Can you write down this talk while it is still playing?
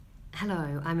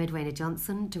Hello, I'm Edwina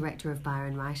Johnson, Director of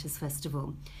Byron Writers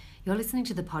Festival. You're listening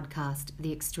to the podcast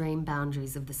The Extreme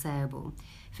Boundaries of the Sayable,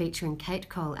 featuring Kate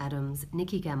Cole Adams,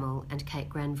 Nikki Gamble and Kate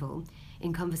Grenville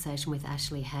in conversation with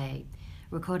Ashley Hay,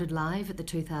 recorded live at the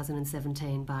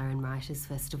 2017 Byron Writers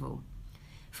Festival.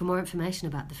 For more information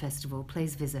about the festival,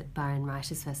 please visit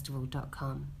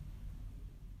byronwritersfestival.com.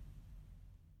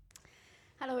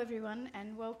 Hello everyone,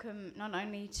 and welcome not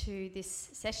only to this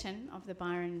session of the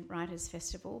Byron Writers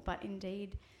Festival, but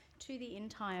indeed to the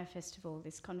entire festival.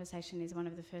 This conversation is one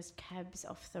of the first cabs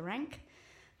off the rank,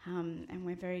 and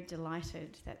we're very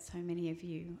delighted that so many of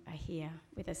you are here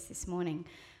with us this morning.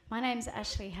 My name's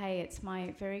Ashley Hay. It's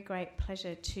my very great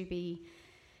pleasure to be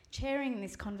chairing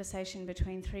this conversation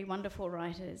between three wonderful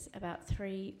writers about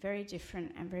three very different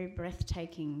and very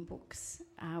breathtaking books.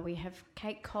 We have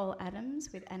Kate Cole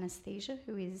Adams with Anesthesia,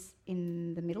 who is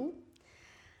in the middle,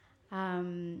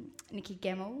 Nikki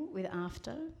Gamble with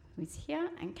After, who's here,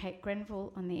 and Kate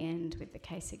Grenville on the end with The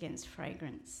Case Against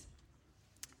Fragrance.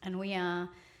 And we are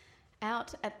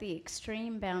out at the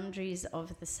extreme boundaries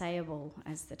of the sayable,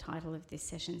 as the title of this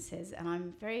session says, and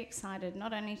I'm very excited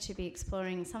not only to be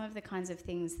exploring some of the kinds of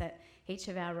things that each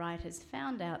of our writers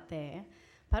found out there,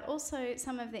 but also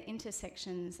some of the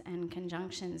intersections and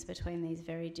conjunctions between these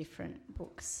very different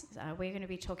books. We're going to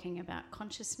be talking about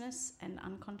consciousness and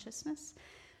unconsciousness.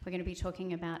 We're going to be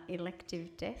talking about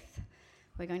elective death.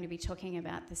 We're going to be talking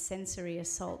about the sensory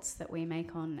assaults that we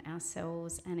make on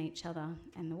ourselves and each other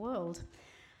and the world.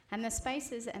 And the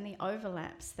spaces and the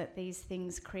overlaps that these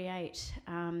things create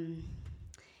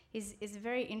is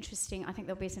very interesting. I think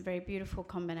there'll be some very beautiful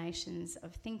combinations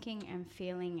of thinking and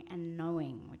feeling and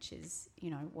knowing, which is,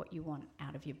 what you want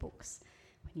out of your books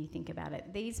when you think about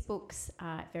it. These books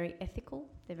are very ethical,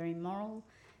 they're very moral,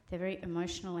 they're very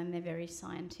emotional, and they're very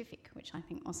scientific, which I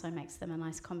think also makes them a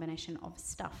nice combination of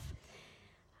stuff.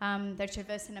 They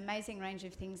traverse an amazing range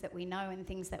of things that we know and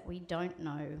things that we don't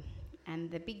know,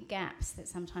 and the big gaps that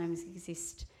sometimes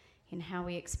exist in how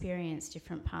we experience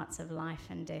different parts of life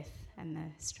and death and the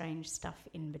strange stuff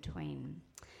in between.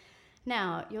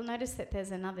 Now, you'll notice that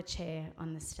there's another chair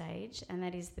on the stage, and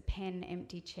that is the Pen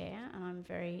empty chair, and I'm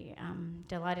very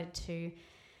delighted to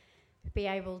be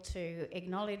able to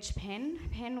acknowledge Pen.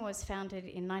 Pen was founded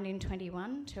in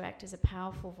 1921 to act as a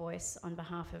powerful voice on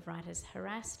behalf of writers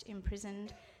harassed,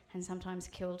 imprisoned, and sometimes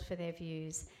killed for their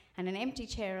views. And an empty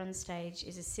chair on stage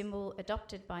is a symbol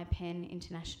adopted by Pen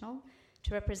International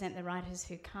to represent the writers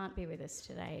who can't be with us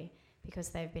today because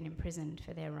they've been imprisoned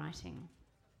for their writing.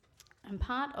 And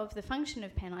part of the function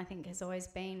of Pen, I think, has always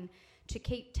been to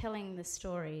keep telling the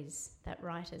stories that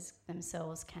writers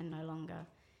themselves can no longer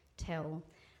tell.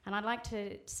 And I'd like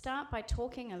to start by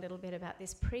talking a little bit about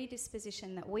this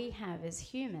predisposition that we have as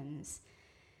humans,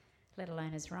 let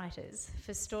alone as writers,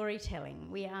 for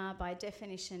storytelling. We are, by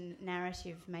definition,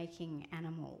 narrative-making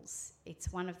animals.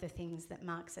 It's one of the things that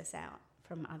marks us out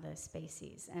from other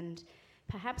species. And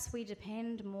perhaps we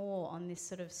depend more on this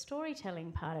sort of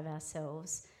storytelling part of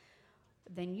ourselves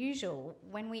than usual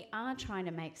when we are trying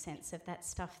to make sense of that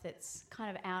stuff that's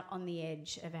kind of out on the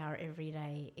edge of our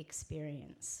everyday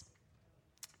experience.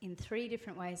 In three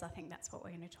different ways, I think that's what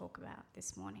we're going to talk about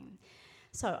this morning.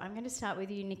 So I'm going to start with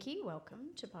you, Nikki. Welcome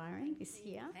to Byron this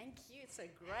year. Thank you. It's so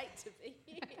great to be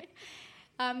here.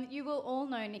 You will all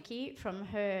know Nikki from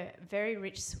her very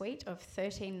rich suite of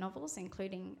 13 novels,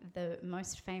 including the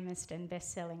most famous and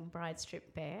best-selling Bride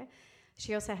Strip Bear.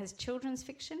 She also has children's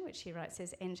fiction, which she writes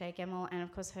as N.J. Gamble, and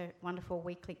of course her wonderful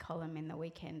weekly column in the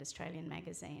Weekend Australian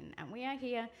magazine. And we are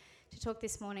here to talk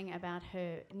this morning about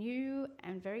her new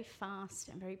and very fast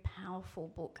and very powerful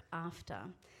book, After.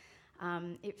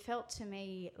 It felt to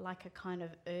me like a kind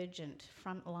of urgent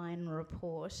frontline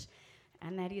report,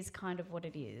 and that is kind of what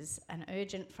it is, an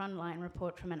urgent frontline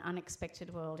report from an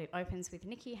unexpected world. It opens with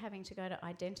Nikki having to go to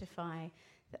identify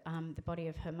the body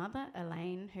of her mother,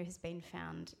 Elaine, who has been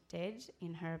found dead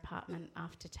in her apartment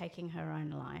after taking her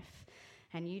own life.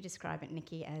 And you describe it,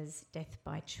 Nikki, as death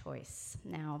by choice.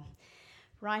 Now,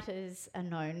 writers are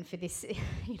known for this,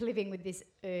 living with this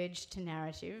urge to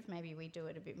narrative. Maybe we do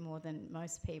it a bit more than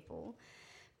most people.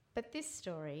 But this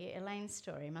story, Elaine's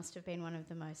story, must have been one of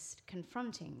the most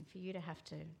confronting for you to have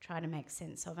to try to make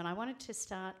sense of. And I wanted to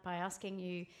start by asking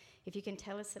you if you can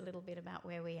tell us a little bit about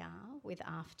where we are with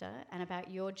After and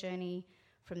about your journey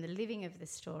from the living of the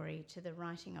story to the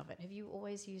writing of it. Have you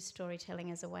always used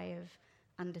storytelling as a way of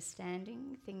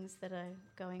understanding things that are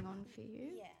going on for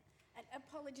you? Yeah. And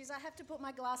apologies, I have to put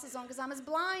my glasses on because I'm as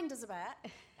blind as a bat,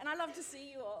 and I love to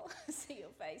see you all, see your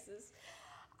faces.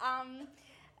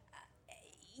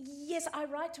 Yes, I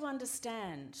write to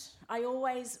understand. I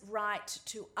always write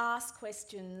to ask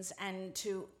questions and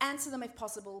to answer them if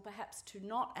possible, perhaps to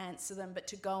not answer them, but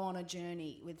to go on a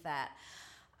journey with that.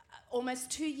 Almost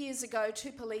 2 years ago,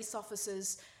 2 police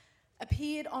officers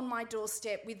appeared on my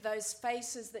doorstep with those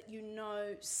faces that you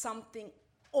know something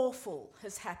awful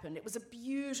has happened. It was a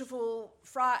beautiful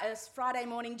Friday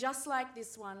morning, just like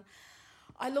this one.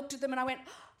 I looked at them and I went,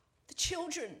 "The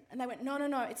children." And they went, no,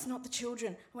 it's not the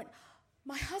children. I went,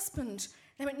 "My husband."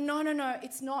 They went, no,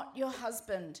 it's not your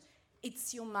husband.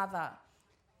 It's your mother.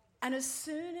 And as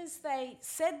soon as they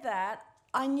said that,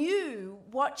 I knew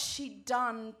what she'd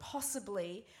done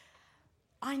possibly.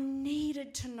 I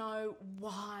needed to know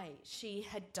why she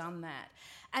had done that.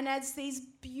 And as these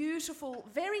beautiful,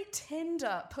 very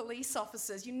tender police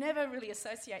officers, you never really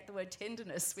associate the word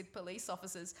tenderness with police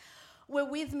officers, were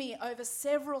with me over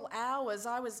several hours.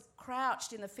 I was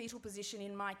crouched in the fetal position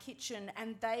in my kitchen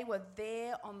and they were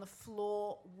there on the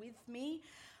floor with me,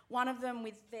 one of them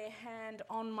with their hand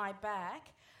on my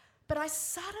back. But I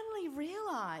suddenly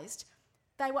realised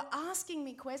they were asking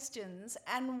me questions,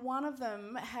 and one of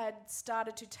them had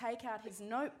started to take out his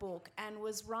notebook and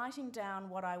was writing down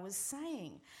what I was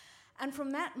saying. And from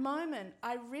that moment,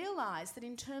 I realised that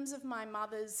in terms of my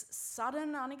mother's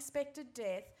sudden, unexpected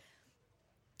death,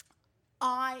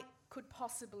 I could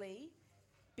possibly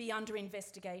be under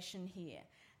investigation here.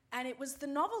 And it was the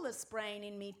novelist's brain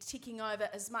in me ticking over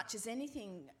as much as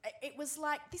anything. It was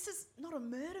like, this is not a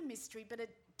murder mystery, but a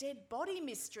dead body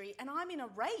mystery, and I'm in a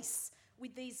race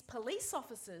with these police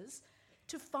officers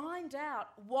to find out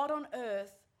what on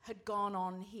earth had gone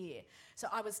on here. So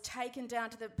I was taken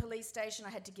down to the police station. I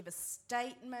had to give a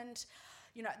statement.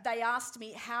 You know, they asked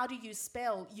me, "How do you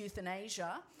spell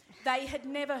euthanasia?" They had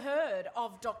never heard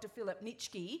of Dr. Philip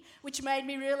Nitschke, which made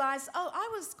me realise, I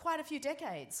was quite a few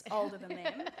decades older than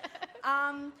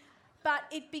them. But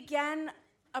it began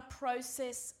a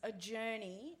process, a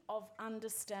journey of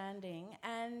understanding.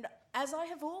 And as I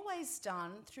have always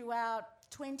done throughout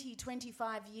 20,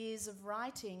 25 years of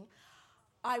writing,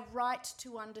 I write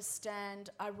to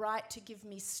understand, I write to give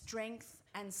me strength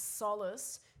and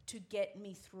solace to get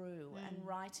me through. And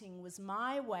writing was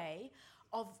my way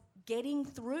of getting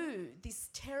through this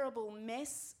terrible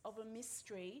mess of a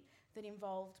mystery that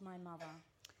involved my mother.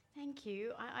 Thank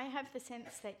you. I have the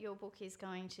sense that your book is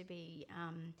going to be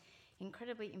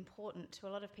incredibly important to a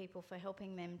lot of people for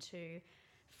helping them to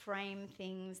frame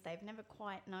things they've never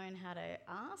quite known how to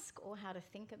ask or how to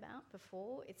think about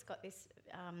before. It's got this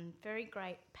very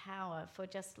great power for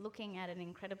just looking at an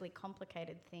incredibly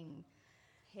complicated thing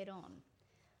head on.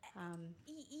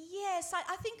 Yes,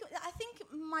 I think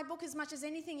my book, as much as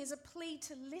anything, is a plea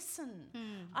to listen.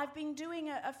 I've been doing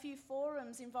a few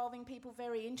forums involving people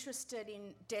very interested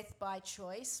in death by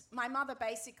choice. My mother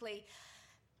basically,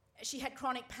 she had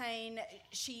chronic pain.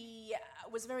 She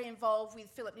was very involved with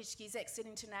Philip Nitschke's Exit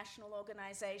International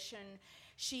organisation.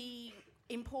 She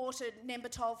imported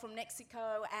Nembutal from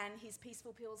Mexico and his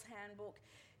Peaceful Pills handbook.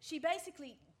 She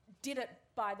basically did it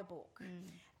by the book.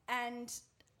 And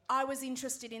I was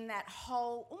interested in that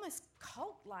whole almost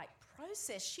cult-like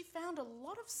process. She found a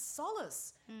lot of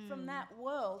solace from that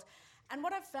world. And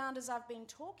what I've found as I've been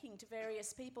talking to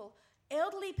various people,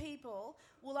 elderly people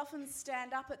will often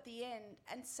stand up at the end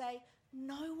and say,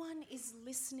 "No one is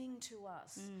listening to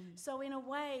us." So in a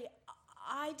way,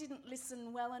 I didn't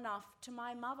listen well enough to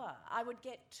my mother. I would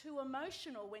get too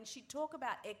emotional when she'd talk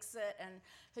about exit and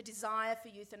her desire for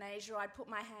euthanasia. I'd put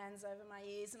my hands over my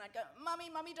ears and I'd go,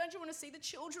 Mummy, don't you want to see the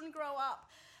children grow up?"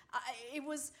 It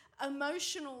was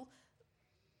emotional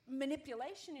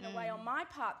manipulation in a way on my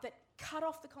part that cut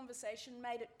off the conversation,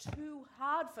 made it too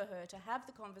hard for her to have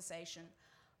the conversation.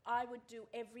 I would do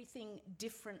everything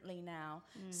differently now.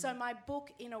 So my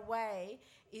book, in a way,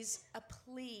 is a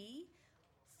plea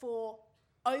for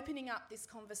opening up this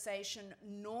conversation,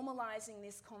 normalising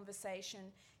this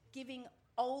conversation, giving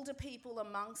older people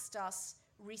amongst us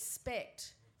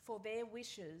respect for their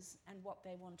wishes and what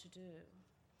they want to do.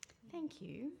 Thank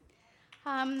you.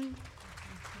 And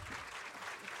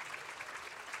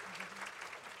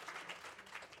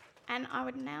I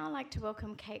would now like to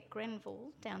welcome Kate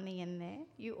Grenville down the end there.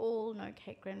 You all know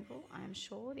Kate Grenville, I am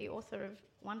sure, the author of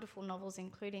wonderful novels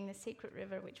including The Secret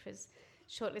River, which was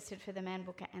shortlisted for the Man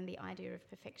Booker, and The Idea of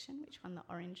Perfection, which won the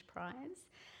Orange Prize.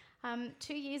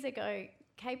 2 years ago,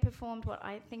 Kate performed what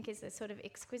I think is a sort of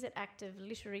exquisite act of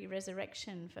literary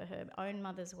resurrection for her own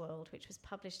mother's world, which was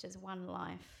published as One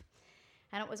Life.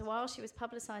 And it was while she was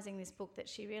publicising this book that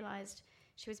she realised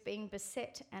she was being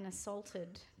beset and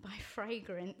assaulted by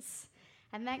fragrance.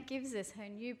 And that gives us her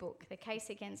new book, The Case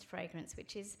Against Fragrance,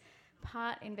 which is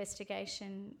part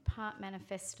investigation, part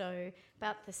manifesto,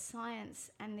 about the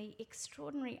science and the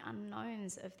extraordinary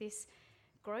unknowns of this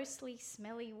grossly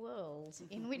smelly world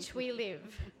in which we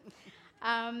live.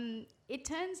 It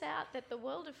turns out that the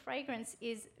world of fragrance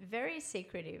is very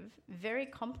secretive, very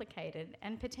complicated,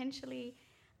 and potentially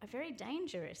a very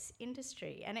dangerous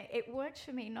industry. And it worked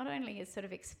for me not only as sort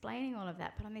of explaining all of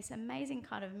that, but on this amazing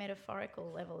kind of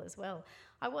metaphorical level as well.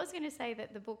 I was going to say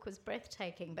that the book was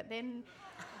breathtaking, but then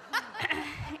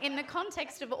in the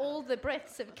context of all the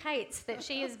breaths of Kate's that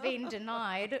she has been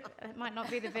denied, it might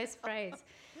not be the best phrase.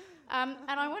 And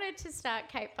I wanted to start,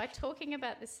 Kate, by talking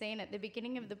about the scene at the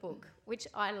beginning of the book, which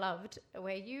I loved,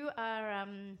 where you are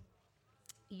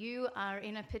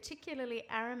in a particularly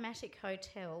aromatic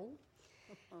hotel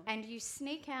and you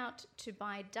sneak out to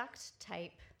buy duct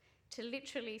tape to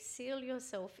literally seal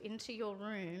yourself into your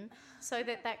room so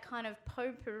that kind of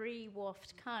potpourri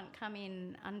waft can't come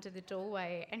in under the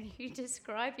doorway, and you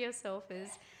describe yourself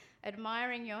as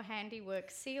admiring your handiwork,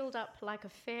 sealed up like a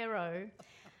pharaoh,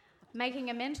 making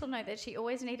a mental note that she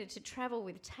always needed to travel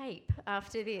with tape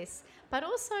after this, but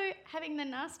also having the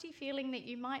nasty feeling that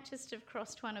you might just have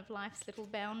crossed one of life's little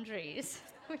boundaries,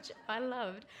 which I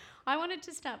loved. I wanted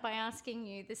to start by asking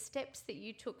you the steps that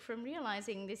you took from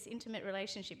realising this intimate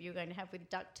relationship you were going to have with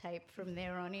duct tape from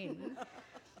there on in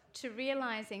to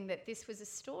realising that this was a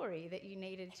story that you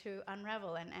needed to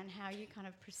unravel, and how you kind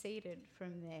of proceeded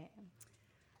from there.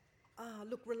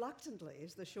 Look, reluctantly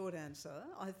is the short answer.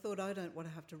 I thought, I don't want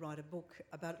to have to write a book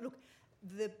about it. Look,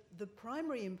 the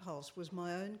primary impulse was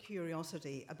my own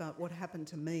curiosity about what happened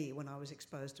to me when I was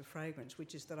exposed to fragrance,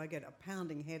 which is that I get a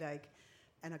pounding headache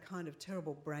and a kind of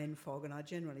terrible brain fog, and I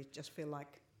generally just feel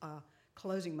like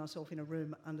closing myself in a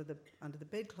room under the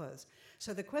bedclothes.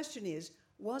 So the question is,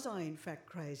 was I in fact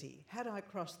crazy? Had I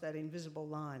crossed that invisible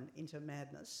line into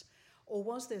madness? Or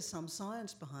was there some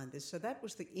science behind this? So that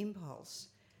was the impulse.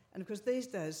 And of course, these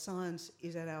days, science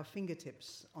is at our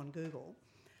fingertips on Google,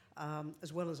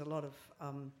 as well as a lot of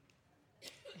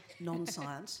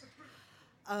non-science.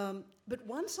 But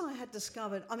once I had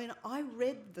discovered, I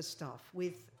read the stuff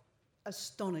with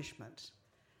astonishment.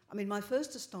 My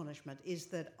first astonishment is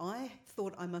that I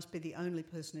thought I must be the only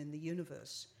person in the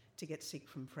universe to get sick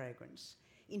from fragrance.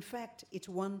 In fact, it's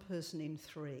 1 person in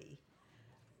 3.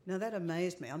 Now, that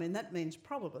amazed me. That means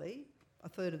probably a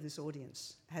third of this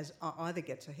audience either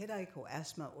gets a headache or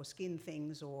asthma or skin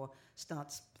things or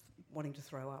starts wanting to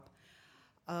throw up.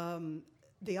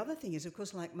 The other thing is, of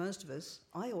course, like most of us,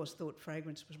 I always thought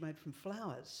fragrance was made from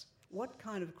flowers. What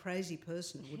kind of crazy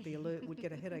person would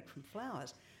get a headache from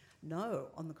flowers? No,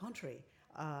 on the contrary.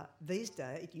 These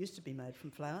days, it used to be made from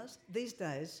flowers. These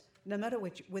days, no matter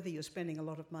whether you're spending a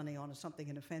lot of money on something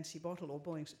in a fancy bottle or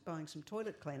buying some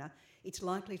toilet cleaner, it's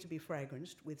likely to be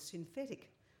fragranced with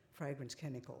synthetic fragrance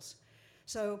chemicals.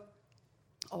 So,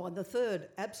 and the third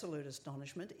absolute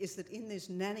astonishment is that in this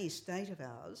nanny state of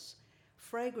ours,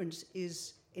 fragrance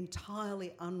is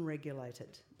entirely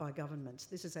unregulated by governments.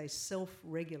 This is a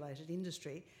self-regulated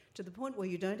industry to the point where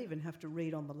you don't even have to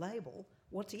read on the label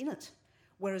what's in it.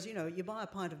 Whereas, you buy a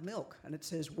pint of milk and it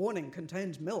says, "Warning,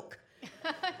 contains milk."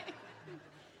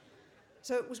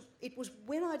 So it was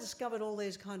when I discovered all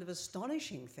these kind of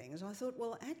astonishing things, I thought,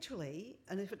 well, actually,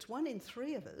 and if it's 1 in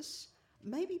 3 of us,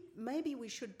 maybe we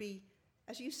should be,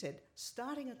 as you said,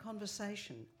 starting a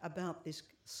conversation about this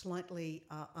slightly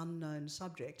unknown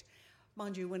subject.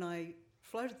 Mind you, when I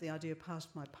floated the idea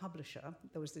past my publisher,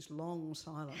 there was this long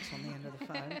silence on the end of the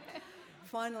phone.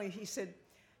 Finally, he said,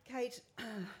 "Kate,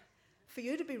 for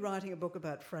you to be writing a book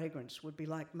about fragrance would be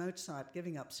like Mozart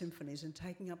giving up symphonies and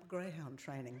taking up greyhound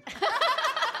training."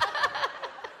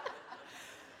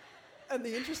 And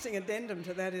the interesting addendum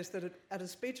to that is that at a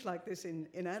speech like this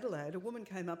in Adelaide, a woman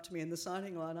came up to me in the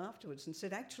signing line afterwards and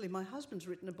said, "Actually, my husband's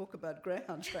written a book about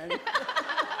greyhound training."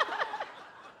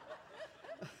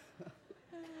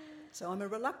 So I'm a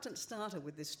reluctant starter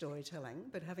with this storytelling,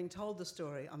 but having told the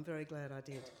story, I'm very glad I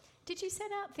did. Did you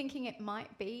set out thinking it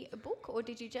might be a book, or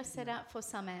did you just set out for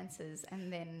some answers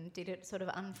and then did it sort of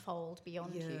unfold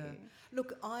beyond you?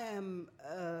 Look, I am,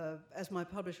 as my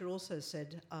publisher also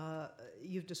said,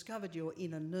 you've discovered your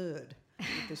inner nerd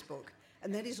with this book.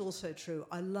 And that is also true.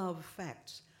 I love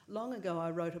facts. Long ago,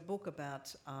 I wrote a book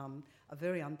about a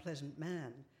very unpleasant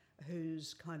man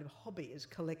whose kind of hobby is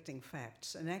collecting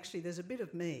facts. And actually, there's a bit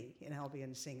of me in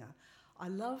Albion Singer. I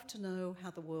love to know how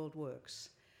the world works.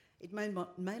 It may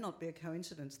not be a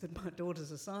coincidence that my daughter's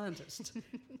a scientist.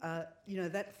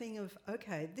 That thing of,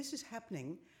 okay, this is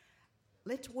happening.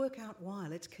 Let's work out why.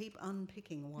 Let's keep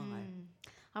unpicking why.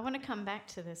 I want to come back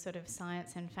to the sort of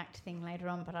science and fact thing later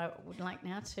on, but I would like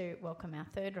now to welcome our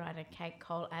third writer, Kate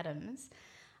Cole Adams.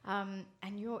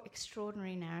 And your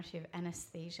extraordinary narrative,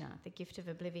 Anesthesia, The Gift of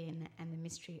Oblivion and the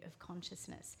Mystery of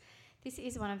Consciousness. This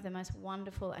is one of the most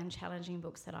wonderful and challenging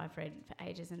books that I've read for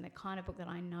ages, and the kind of book that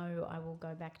I know I will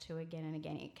go back to again and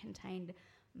again. It contained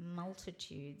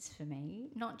multitudes for me,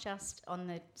 not just on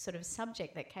the sort of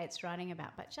subject that Kate's writing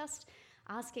about, but just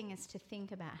asking us to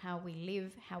think about how we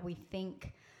live, how we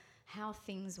think, how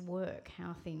things work,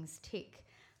 how things tick.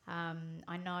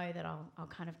 I know that I'll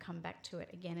kind of come back to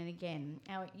it again and again.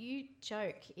 Now, you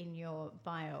joke in your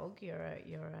biog, you're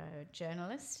a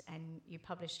journalist and you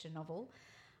published a novel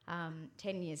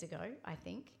 10 years ago, I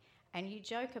think, and you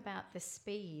joke about the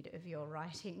speed of your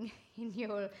writing in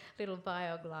your little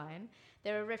biog line.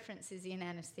 There are references in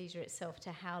Anesthesia itself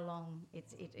to how long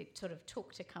it sort of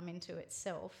took to come into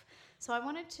itself. So I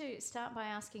wanted to start by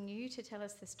asking you to tell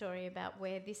us the story about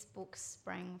where this book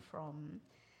sprang from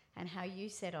and how you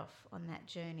set off on that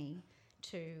journey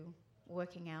to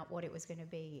working out what it was going to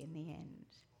be in the end.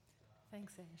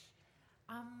 Thanks, Ash.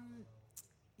 I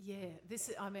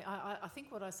think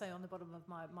what I say on the bottom of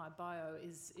my bio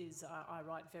is I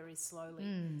write very slowly,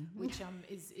 which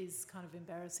is kind of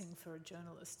embarrassing for a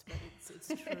journalist, but it's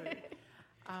true.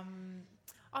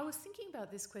 I was thinking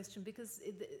about this question because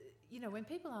when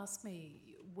people ask me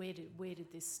where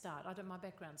did this start, my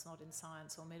background's not in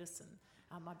science or medicine.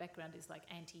 My background is like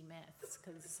anti-maths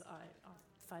because I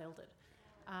failed it.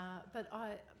 But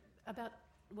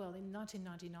in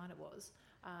 1999 it was.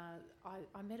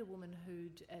 I met a woman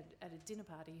who'd at a dinner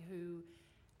party who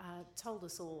told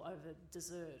us all over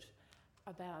dessert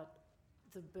about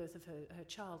the birth of her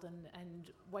child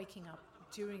and waking up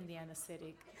during the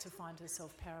anaesthetic to find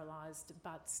herself paralysed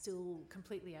but still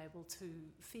completely able to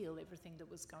feel everything that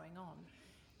was going on.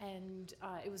 And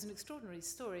it was an extraordinary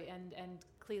story and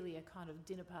clearly a kind of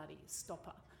dinner party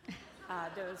stopper.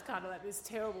 There was kind of like this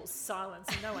terrible silence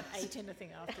and no one ate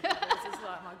anything after that. It was just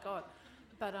like, my God.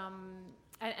 But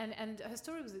and her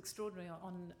story was extraordinary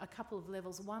on a couple of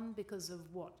levels. One, because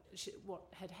of what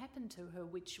had happened to her,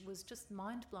 which was just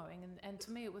mind-blowing. And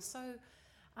to me it was so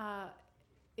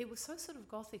sort of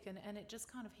gothic and it just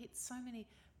kind of hit so many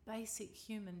basic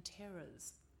human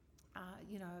terrors.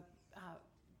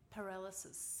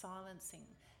 Paralysis, silencing,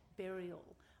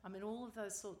 burial. I mean, all of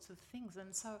those sorts of things.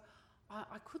 And so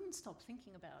I couldn't stop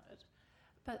thinking about it.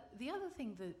 But the other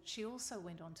thing that she also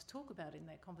went on to talk about in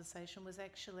that conversation was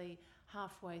actually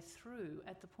halfway through,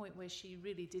 at the point where she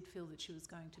really did feel that she was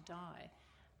going to die,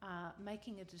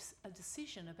 making a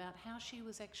decision about how she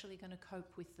was actually going to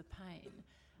cope with the pain.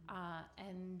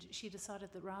 And she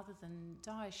decided that rather than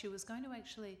die, she was going to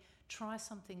actually try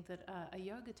something that a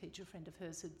yoga teacher friend of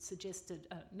hers had suggested,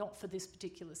 not for this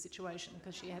particular situation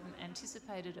because she hadn't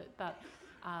anticipated it, but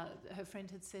her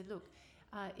friend had said, look,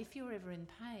 if you're ever in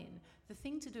pain, the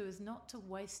thing to do is not to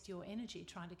waste your energy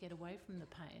trying to get away from the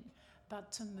pain, but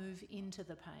to move into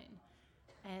the pain.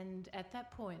 And at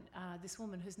that point, this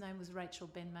woman, whose name was Rachel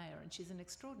Ben-Mayer, and she's an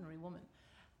extraordinary woman,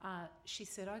 she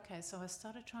said, okay, so I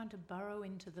started trying to burrow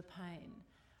into the pain.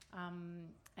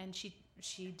 And she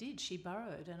did, she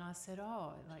burrowed. And I said,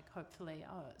 hopefully,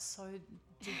 so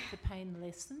did the pain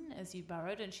lessen as you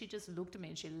burrowed? And she just looked at me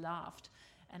and she laughed.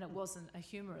 And it wasn't a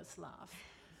humorous laugh.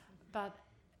 But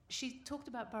she talked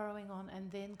about burrowing on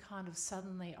and then kind of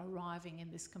suddenly arriving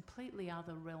in this completely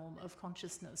other realm of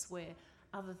consciousness where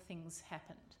other things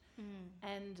happened.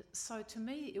 And so to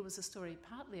me, it was a story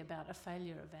partly about a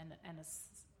failure of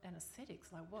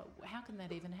anaesthetics, like how can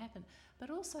that even happen? But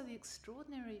also the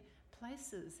extraordinary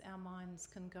places our minds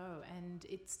can go, and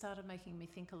it started making me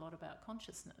think a lot about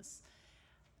consciousness.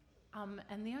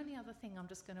 And the only other thing I'm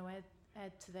just going to add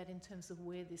to that in terms of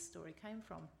where this story came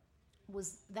from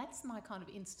was that's my kind of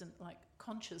instant, like,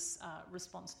 conscious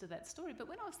response to that story. But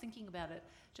when I was thinking about it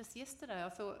just yesterday, I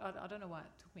thought, I don't know why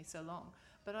it took me so long,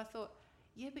 but I thought,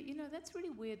 yeah, but that's really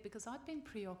weird because I'd been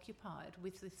preoccupied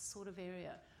with this sort of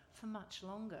area for much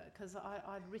longer because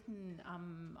I'd written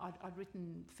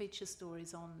feature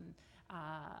stories on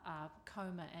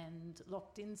coma and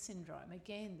locked-in syndrome.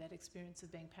 Again, that experience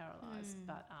of being paralysed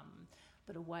but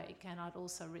awake. And I'd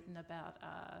also written about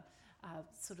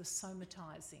sort of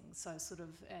somatising, so sort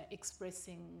of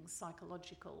expressing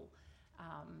psychological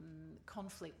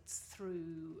conflicts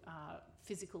through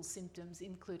physical symptoms,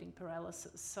 including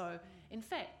paralysis. So, in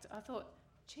fact, I thought,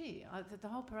 gee, the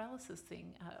whole paralysis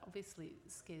thing obviously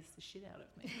scares the shit out of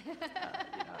me.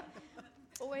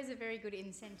 Always a very good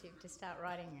incentive to start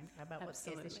writing about what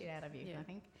scares the shit out of you, yeah. I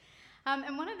think.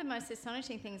 And one of the most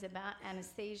astonishing things about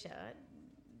Anesthesia,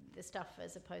 the stuff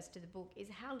as opposed to the book, is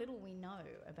how little we know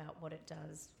about what it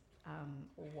does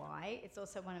or why. It's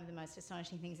also one of the most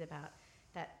astonishing things about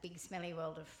that big smelly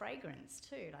world of fragrance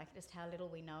too, like just how little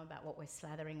we know about what we're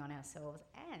slathering on ourselves.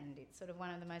 And it's sort of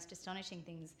one of the most astonishing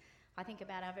things I think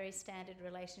about our very standard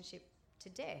relationship to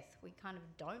death. We kind of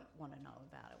don't want to know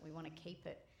about it. We want to keep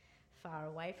it far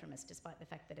away from us, despite the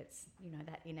fact that it's, you know,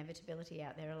 that inevitability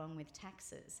out there along with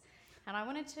taxes. And I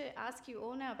wanted to ask you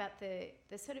all now about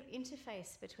the sort of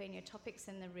interface between your topics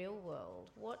and the real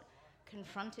world. What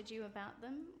confronted you about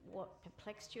them? What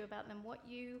perplexed you about them? What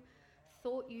you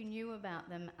thought you knew about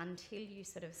them until you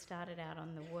sort of started out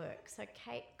on the work? So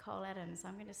Kate Cole Adams,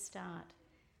 I'm going to start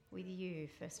with you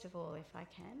first of all, if I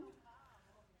can.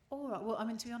 All right. Well, I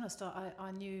mean, to be honest,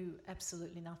 I knew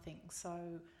absolutely nothing. So,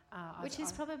 which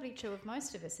is probably true of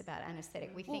most of us about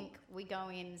anaesthetic. We think we go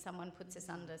in, someone puts us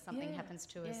under, something happens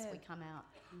to us, we come out,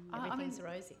 everything's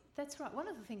rosy. That's right. One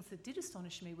of the things that did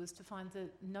astonish me was to find that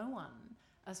no one,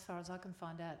 as far as I can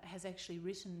find out, has actually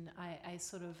written a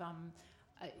sort of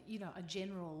a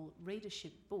general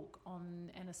readership book on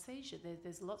anaesthesia.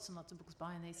 There's lots and lots of books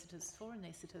by anaesthetists for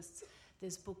anaesthetists.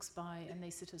 There's books by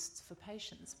anaesthetists for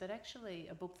patients, but actually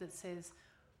a book that says,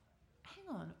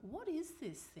 hang on, what is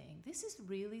this thing? This is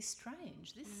really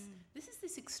strange. This is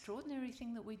this extraordinary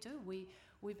thing that we do.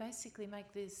 We basically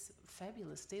make this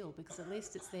fabulous deal because at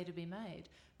least it's there to be made,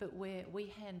 but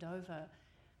we hand over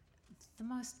the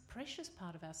most precious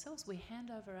part of ourselves. We hand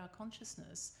over our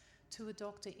consciousness to a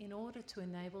doctor in order to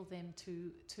enable them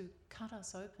to cut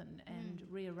us open and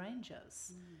rearrange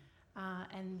us,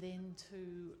 and then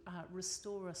to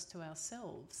restore us to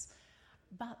ourselves.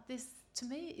 But to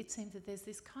me, it seemed that there's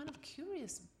this kind of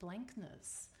curious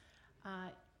blankness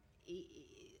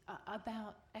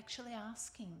about actually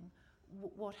asking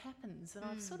what happens. And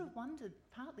I've sort of wondered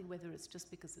partly whether it's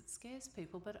just because it scares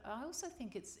people, but I also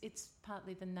think it's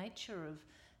partly the nature of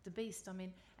the beast. I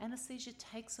mean, anaesthesia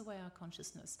takes away our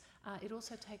consciousness. It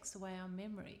also takes away our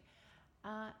memory.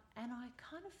 And I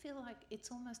kind of feel like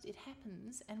it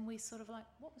happens and we sort of like,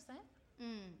 what was that?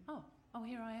 Oh,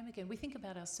 here I am again. We think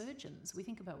about our surgeons. We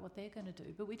think about what they're going to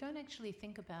do, but we don't actually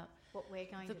think about what we're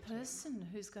going to do. The person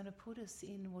who's going to put us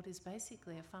in what is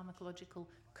basically a pharmacological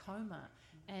coma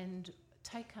and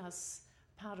take us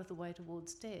part of the way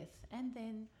towards death and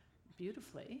then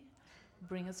beautifully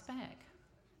bring us back.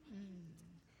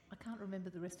 I can't remember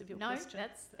the rest of your question. No,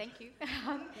 thank you.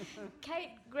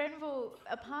 Kate Grenville,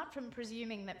 apart from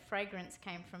presuming that fragrance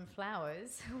came from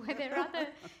flowers,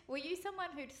 were you someone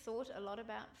who'd thought a lot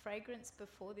about fragrance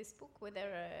before this book?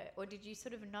 Or did you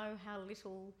sort of know how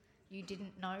little you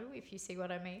didn't know, if you see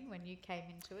what I mean, when you came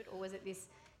into it? Or was it this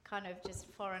kind of just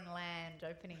foreign land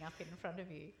opening up in front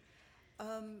of you?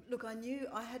 Look,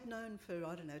 I had known for,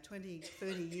 20,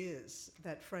 30 years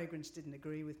that fragrance didn't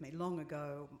agree with me. Long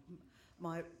ago,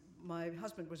 my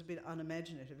husband was a bit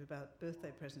unimaginative about birthday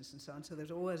presents and so on, so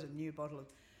there's always a new bottle of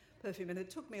perfume. And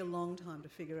it took me a long time to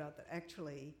figure out that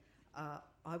actually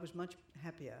I was much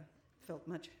happier, felt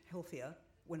much healthier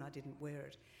when I didn't wear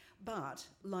it. But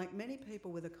like many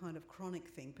people with a kind of chronic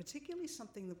thing, particularly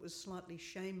something that was slightly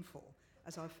shameful,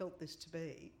 as I felt this to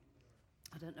be,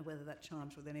 I don't know whether that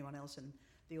chimes with anyone else in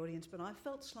the audience, but I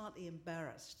felt slightly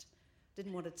embarrassed,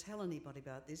 didn't want to tell anybody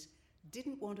about this,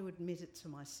 didn't want to admit it to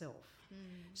myself.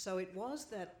 So it was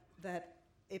that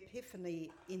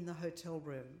epiphany in the hotel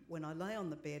room when I lay on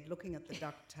the bed looking at the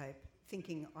duct tape,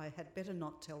 thinking I had better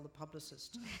not tell the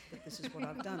publicist that this is what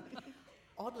I've done.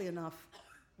 Oddly enough,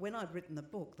 when I'd written the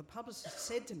book, the publicist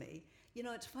said to me, you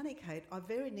know, it's funny, Kate, I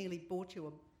very nearly bought you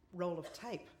a roll of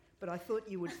tape, but I thought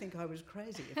you would think I was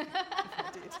crazy if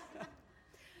I did.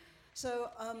 So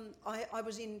I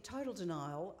was in total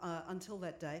denial until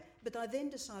that day, but I then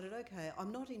decided, okay,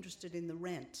 I'm not interested in the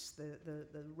rants, the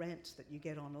rants that you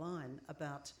get online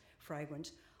about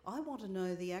fragrance. I want to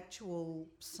know the actual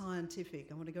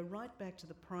scientific. I want to go right back to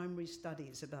the primary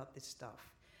studies about this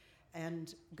stuff.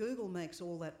 And Google makes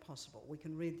all that possible. We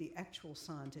can read the actual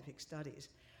scientific studies.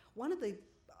 One of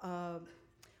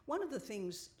the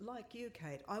things, like you,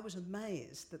 Kate, I was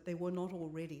amazed that there were not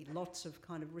already lots of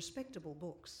kind of respectable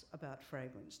books about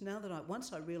fragrance.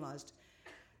 Once I realised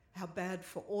how bad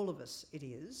for all of us it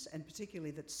is, and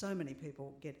particularly that so many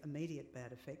people get immediate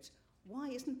bad effects, why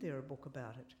isn't there a book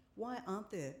about it? Why aren't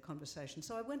there conversations?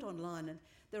 So I went online and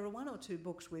there are one or two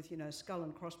books with, skull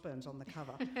and crossbones on the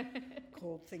cover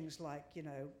called things like,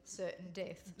 Certain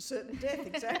Death. Certain Death,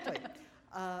 exactly.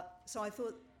 So I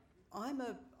thought,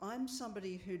 I'm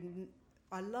somebody who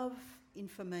I love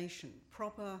information,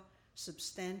 proper,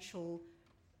 substantial,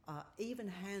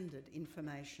 even-handed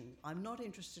information. I'm not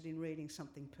interested in reading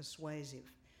something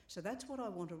persuasive. So that's what I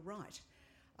want to write.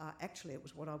 Actually, it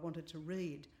was what I wanted to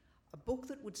read. A book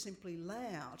that would simply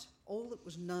lay out all that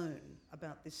was known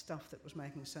about this stuff that was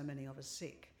making so many of us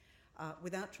sick.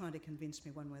 without trying to convince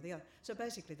me one way or the other. So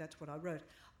basically that's what I wrote.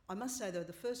 I must say, though,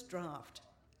 the first draft,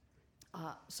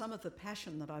 some of the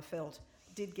passion that I felt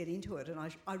did get into it, and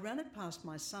I ran it past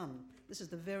my son. This is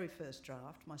the very first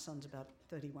draft. My son's about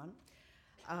 31.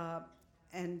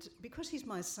 And because he's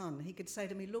my son, he could say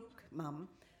to me, look, Mum,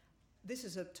 this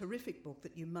is a terrific book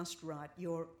that you must write.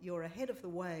 You're ahead of the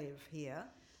wave here.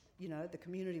 You know, the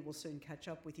community will soon catch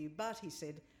up with you. But, he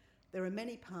said, there are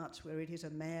many parts where it is a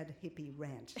mad hippie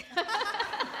rant.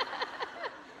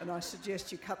 And I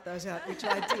suggest you cut those out, which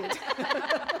I did.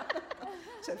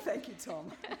 So thank you,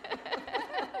 Tom.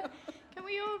 Can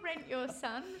we all rent your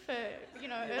son for,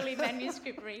 early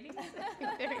manuscript readings? That'd be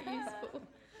very useful.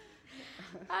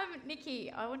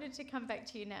 Nikki, I wanted to come back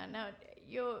to you now. Now,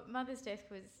 your mother's death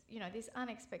was, this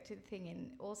unexpected thing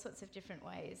in all sorts of different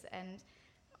ways, and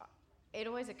it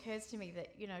always occurs to me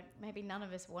that, maybe none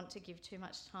of us want to give too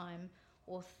much time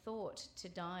or thought to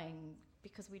dying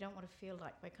because we don't want to feel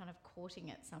like we're kind of courting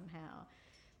it somehow.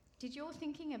 Did your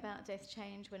thinking about death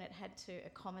change when it had to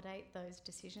accommodate those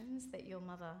decisions that your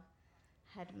mother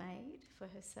had made for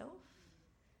herself?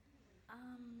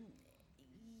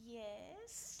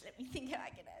 Yes. Let me think how I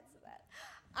can answer that.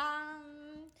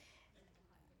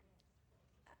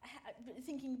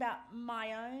 Thinking about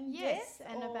my own death?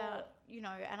 And about,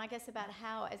 and I guess about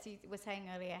how, as you were saying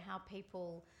earlier, how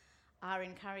people are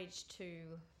encouraged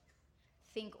to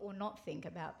think or not think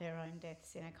about their own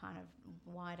deaths in a kind of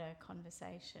wider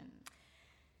conversation.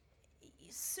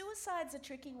 Suicide's a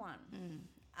tricky one.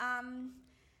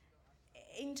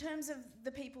 In terms of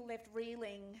the people left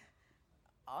reeling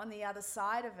on the other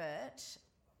side of it,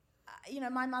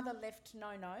 my mother left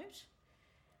no note.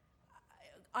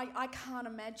 I can't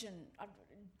imagine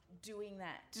doing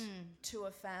that to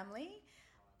a family.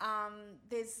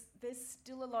 There's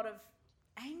still a lot of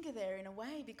anger there in a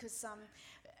way because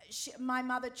my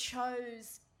mother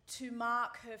chose to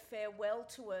mark her farewell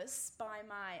to us by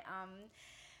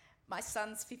my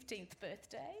son's 15th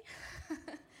birthday.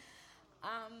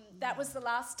 That was the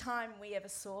last time we ever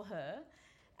saw her.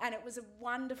 And it was a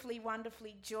wonderfully,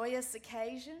 wonderfully joyous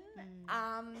occasion.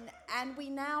 And we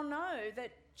now know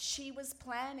that she was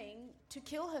planning to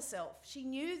kill herself. She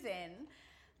knew then,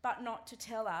 but not to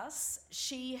tell us.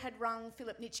 She had rung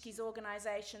Philip Nitschke's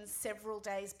organisation several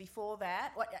days before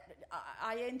that.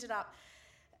 I ended up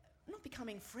not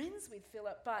becoming friends with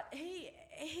Philip, but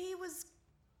he was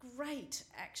great,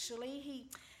 actually.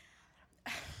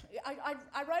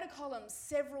 I wrote a column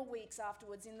several weeks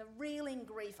afterwards in the reeling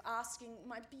grief, asking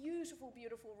my beautiful,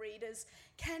 beautiful readers,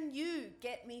 can you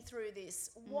get me through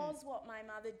this? Was what my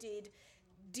mother did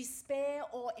despair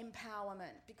or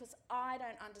empowerment? Because I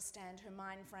don't understand her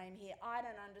mind frame here. I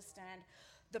don't understand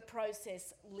the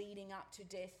process leading up to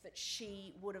death that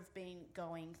she would have been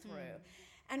going through.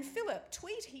 And Philip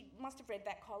he must have read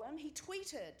that column, he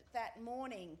tweeted that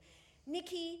morning,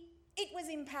 Nikki, it was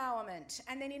empowerment.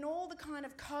 And then in all the kind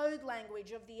of code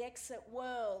language of the exit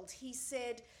world, he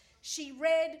said she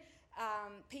read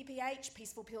PPH,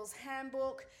 Peaceful Pills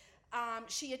Handbook,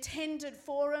 she attended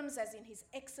forums, as in his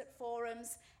exit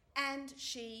forums, and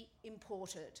she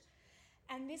imported.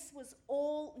 And this was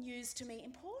all news to me.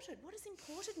 Imported? What does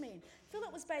imported mean?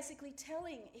 Philip was basically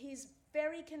telling his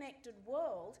very connected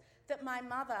world that my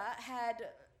mother had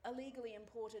illegally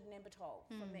imported Nembutal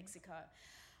from Mexico.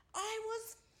 I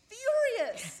was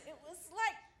furious. It was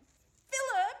like,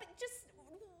 Philip,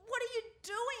 what are you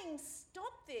doing?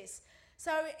 Stop this.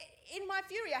 So in my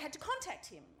fury, I had to contact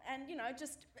him and,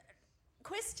 just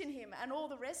question him and all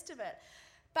the rest of it.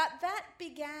 But that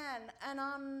began an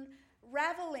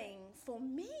unravelling for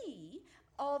me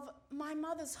of my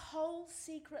mother's whole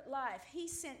secret life. He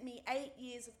sent me 8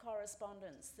 years of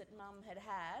correspondence that Mum had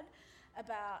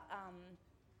about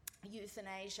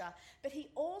euthanasia, but he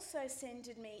also sent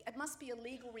me, it must be a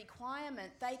legal requirement,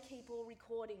 they keep all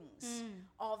recordings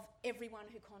of everyone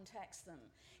who contacts them.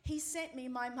 He sent me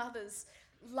my mother's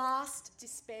last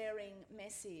despairing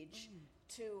message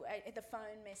to the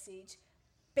phone message,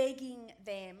 begging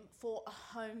them for a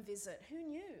home visit. Who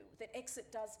knew that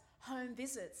Exit does home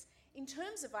visits in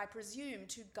terms of, I presume,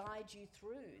 to guide you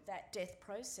through that death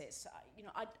process?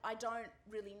 I don't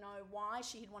really know why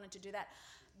she had wanted to do that.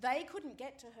 They couldn't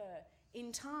get to her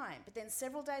in time. But then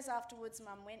several days afterwards,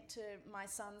 Mum went to my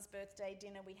son's birthday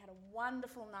dinner. We had a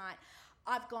wonderful night.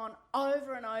 I've gone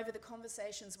over and over the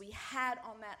conversations we had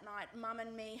on that night. Mum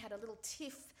and me had a little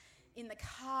tiff in the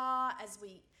car, as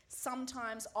we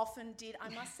sometimes often did. I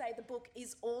must say the book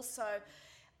is also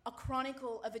a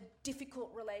chronicle of a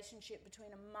difficult relationship between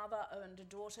a mother and a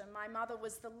daughter. My mother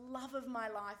was the love of my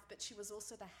life, but she was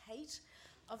also the hate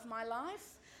of my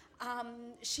life.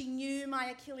 She knew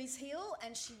my Achilles heel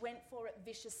and she went for it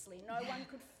viciously. No one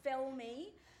could fell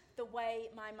me the way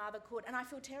my mother could. And I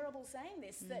feel terrible saying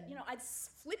this, that, you know, I'd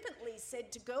flippantly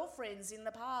said to girlfriends in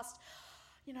the past,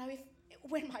 you know,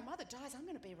 when my mother dies, I'm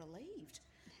going to be relieved.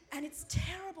 And it's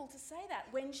terrible to say that.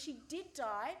 When she did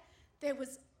die, there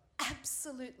was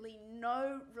absolutely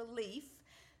no relief.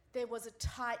 There was a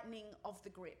tightening of the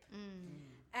grip.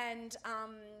 And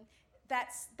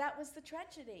that was the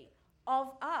tragedy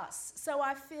of us. So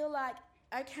I feel like,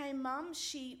 okay, Mum,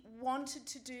 she wanted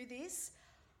to do this.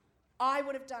 I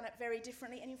would have done it very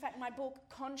differently. And in fact, my book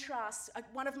contrasts,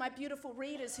 one of my beautiful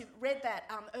readers who read that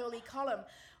early column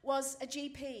was a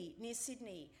GP near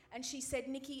Sydney. And she said,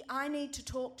 Nikki, I need to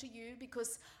talk to you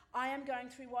because I am going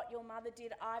through what your mother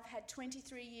did. I've had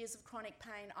 23 years of chronic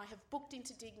pain. I have booked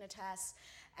into Dignitas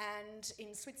and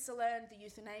in Switzerland, the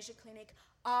euthanasia clinic.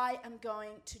 I am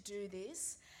going to do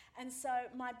this. And so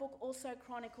my book also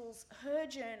chronicles her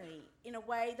journey in a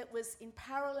way that was in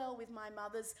parallel with my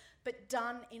mother's, but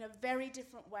done in a very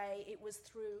different way. It was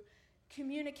through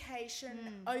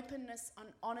communication, openness and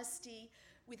honesty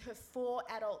with her 4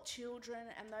 adult children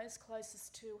and those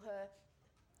closest to her.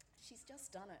 She's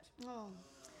just done it. Oh.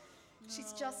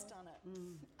 She's just done it.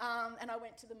 And I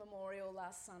went to the memorial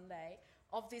last Sunday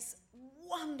of this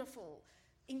wonderful,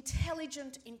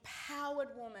 intelligent, empowered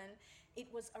woman. It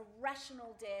was a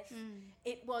rational death.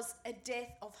 It was a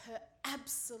death of her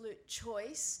absolute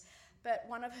choice. But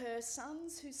one of her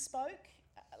sons who spoke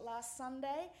last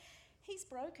Sunday, he's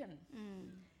broken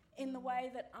in the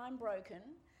way that I'm broken.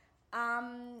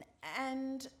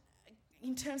 And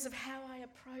in terms of how I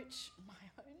approach my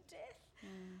own death,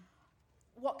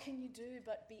 what can you do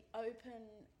but be open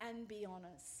and be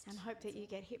honest? And hope that you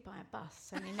get hit by a bus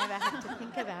so you never have to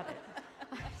think about it.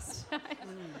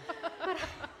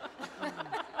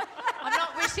 I'm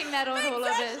not wishing that on all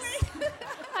of us.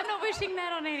 I'm not wishing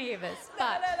that on any of us.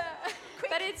 But,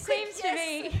 but it seems to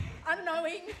me...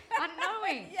 Unknowing.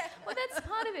 Yeah. Well, that's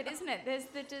part of it, isn't it? There's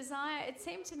the desire. It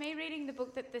seemed to me, reading the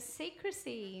book, that the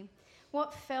secrecy,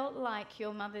 what felt like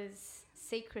your mother's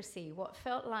secrecy, what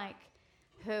felt like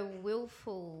her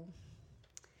willful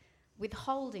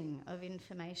withholding of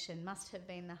information must have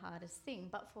been the hardest thing.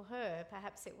 But for her,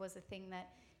 perhaps it was a thing that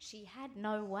she had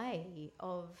no way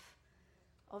of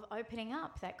opening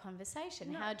up that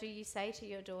conversation. No. How do you say to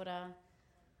your daughter,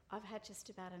 I've had just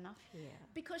about enough here?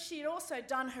 Because she had also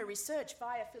done her research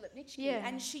via Philip Nitschke,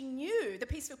 and she knew the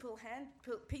Peaceful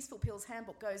Pills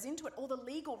Handbook goes into it, all the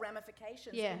legal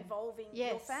ramifications involving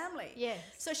your family. Yes.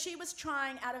 So she was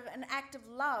trying, out of an act of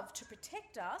love, to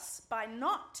protect us by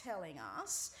not telling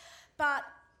us, but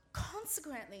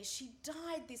consequently she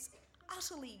died this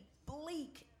utterly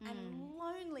bleak and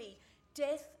lonely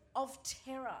death of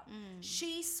terror.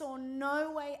 She saw no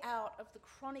way out of the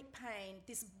chronic pain,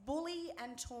 this bully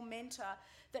and tormentor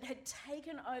that had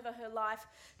taken over her life,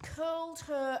 curled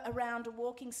her around a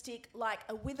walking stick like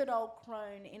a withered old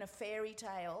crone in a fairy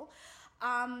tale.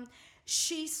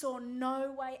 She saw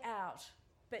no way out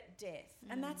but death.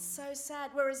 And that's so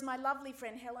sad. Whereas my lovely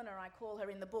friend Helena, I call her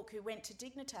in the book, who went to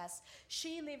Dignitas,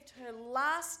 she lived her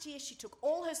last year, she took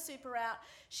all her super out,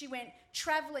 she went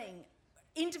travelling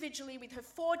individually with her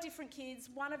 4 different kids.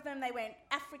 One of them, they went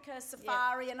Africa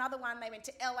safari, another one they went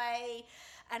to LA,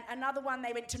 and another one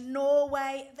they went to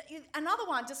Norway. Another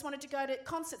one just wanted to go to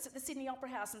concerts at the Sydney Opera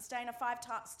House and stay in a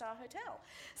 5-star hotel.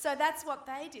 So that's what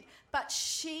they did. But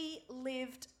she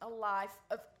lived a life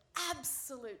of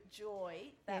absolute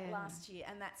joy that last year,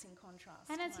 and that's in contrast.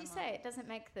 And as you say, it doesn't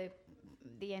make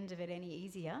the end of it any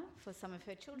easier for some of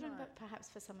her children, but perhaps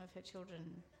for some of her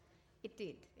children it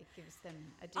did. It gives them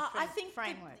a different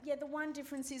framework. The one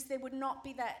difference is there would not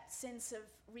be that sense of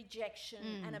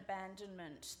rejection and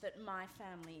abandonment that my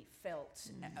family felt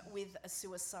with a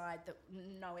suicide that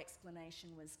no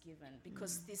explanation was given,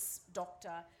 because this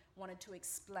doctor wanted to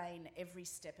explain every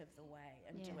step of the way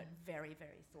and do it very,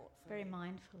 very thoughtfully. Very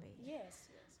mindfully. Yes.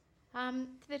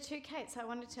 The 2 Kates, I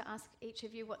wanted to ask each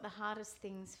of you what the hardest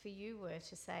things for you were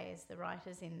to say as the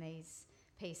writers in these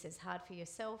pieces. Hard for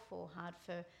yourself, or hard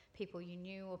for people you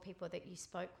knew, or people that you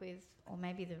spoke with, or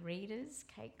maybe the readers.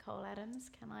 Kate Cole Adams,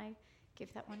 can I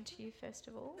give that one to you first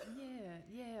of all?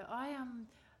 Yeah.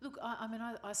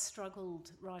 I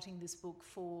struggled writing this book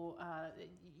for.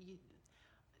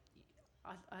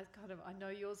 I know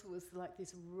yours was like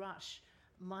this rush.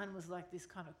 Mine was like this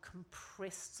kind of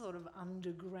compressed sort of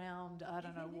underground. I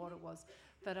don't know what it was,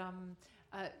 but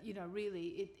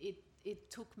really,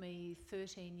 it took me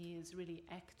 13 years really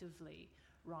actively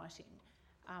writing.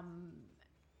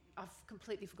 I've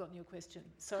completely forgotten your question.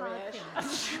 Sorry,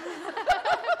 Ash.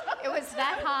 It was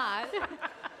that hard.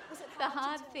 Was it the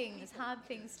hard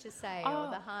things to say, or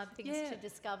the hard things to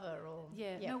discover, or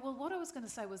No, well, what I was going to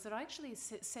say was that I actually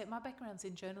set my background's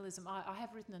in journalism. I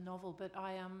have written a novel, but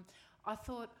I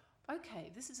thought,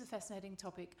 okay, this is a fascinating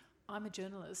topic. I'm a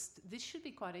journalist. This should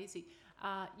be quite easy.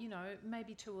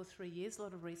 Maybe 2 or 3 years, a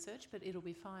lot of research, but it'll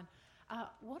be fine.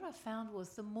 What I found was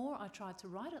the more I tried to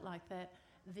write it like that,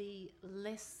 the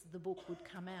less the book would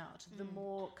come out, the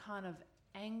more kind of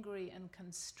angry and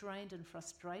constrained and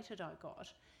frustrated I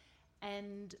got.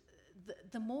 And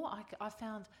the more I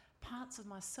found parts of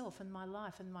myself and my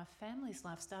life and my family's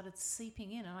life started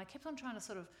seeping in, and I kept on trying to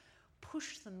sort of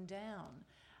push them down.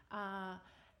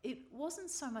 It wasn't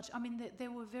so much, I mean,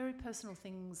 there were very personal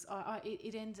things.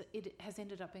 It has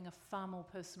ended up being a far more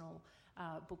personal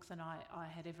book than I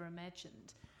had ever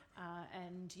imagined.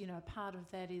 And, part of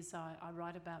that is I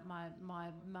write about my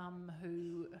mum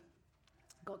who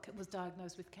was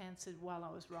diagnosed with cancer while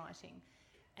I was writing.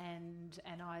 And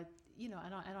I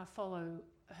follow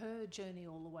her journey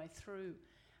all the way through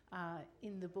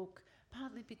in the book,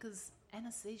 partly because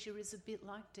anaesthesia is a bit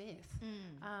like death,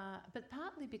 but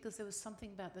partly because there was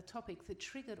something about the topic that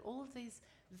triggered all of these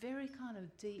very kind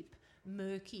of deep,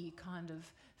 murky kind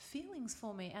of feelings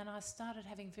for me, and I started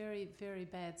having very, very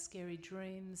bad, scary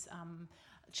dreams.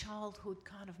 Childhood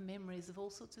kind of memories of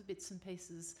all sorts of bits and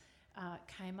pieces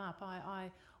came up.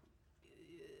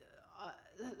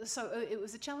 So it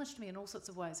was a challenge to me in all sorts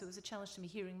of ways. It was a challenge to me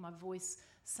hearing my voice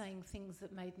saying things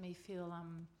that made me feel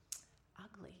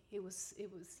ugly. It was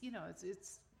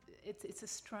it's a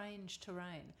strange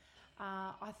terrain.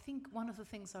 I think one of the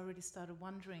things I really started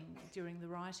wondering during the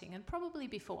writing, and probably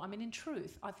before, I mean, in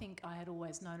truth, I think I had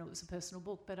always known it was a personal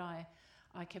book, but I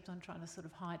kept on trying to sort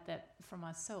of hide that from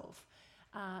myself.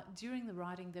 During the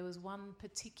writing, there was one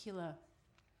particular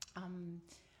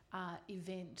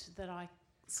event that I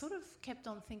sort of kept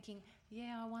on thinking,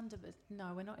 I wonder, but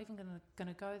no, we're not even going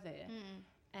to go there.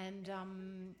 And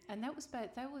that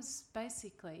was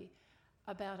basically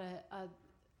about a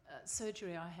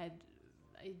surgery I had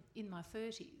in my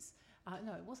 30s.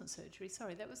 No, it wasn't surgery.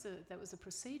 Sorry, that was a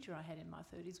procedure I had in my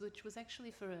 30s, which was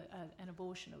actually for an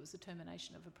abortion. It was a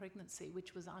termination of a pregnancy,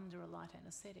 which was under a light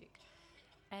anaesthetic.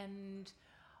 And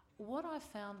what I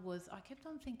found was I kept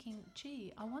on thinking,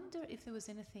 gee, I wonder if there was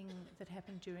anything that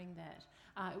happened during that.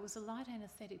 It was a light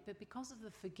anaesthetic, but because of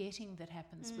the forgetting that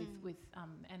happens with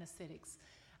anaesthetics,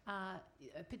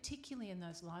 particularly in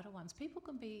those lighter ones, people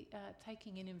can be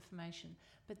taking in information,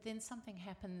 but then something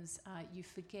happens, you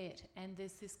forget, and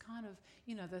there's this kind of,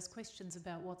 those questions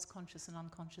about what's conscious and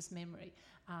unconscious memory,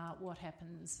 what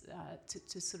happens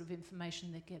to sort of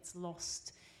information that gets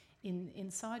lost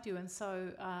inside you. And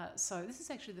so this is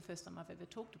actually the first time I've ever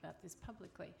talked about this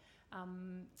publicly.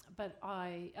 But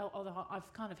although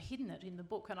I've kind of hidden it in the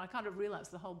book, and I kind of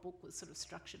realised the whole book was sort of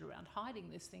structured around hiding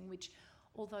this thing, which,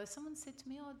 although someone said to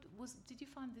me, did you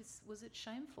find this, was it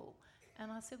shameful?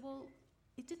 And I said, well,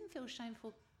 it didn't feel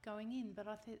shameful going in, but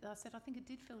I said, I think it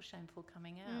did feel shameful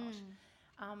coming out.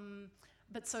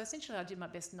 But so essentially I did my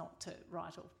best not to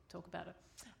write or talk about it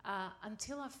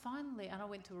until I finally, and I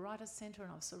went to a writer's centre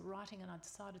and I was sort of writing, and I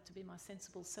decided to be my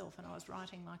sensible self, and I was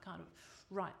writing my kind of,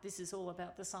 right, this is all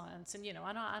about the science, and, and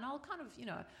I'll kind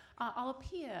of, I'll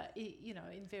appear,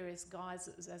 in various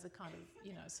guises as a kind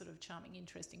of, sort of charming,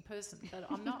 interesting person, but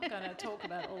I'm not going to talk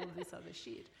about all of this other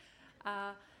shit.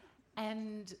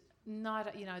 And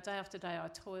day after day I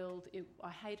toiled, I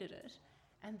hated it,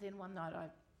 and then one night I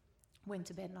went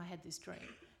to bed and I had this dream,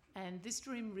 and this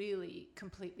dream really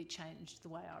completely changed the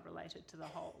way I related to the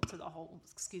whole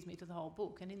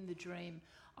book. And in the dream,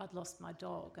 I'd lost my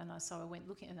dog, and so I went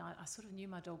looking, and I sort of knew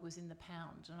my dog was in the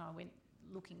pound, and I went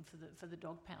looking for the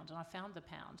dog pound, and I found the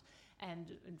pound,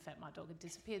 and in fact my dog had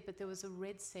disappeared, but there was a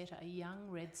young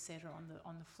red setter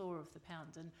on the floor of the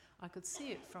pound, and I could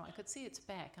see its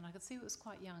back, and I could see it was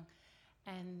quite young,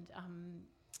 and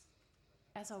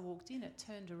as I walked in, it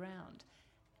turned around.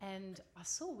 And I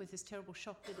saw with this terrible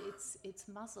shock that its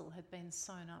muzzle had been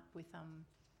sewn up with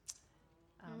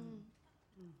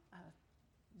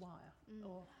wire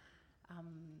or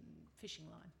fishing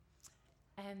line.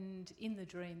 And in the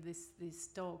dream, this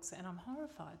dog, and I'm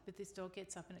horrified, but this dog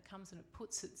gets up and it comes and it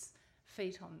puts its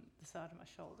feet on the side of my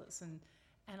shoulders, and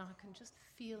I can just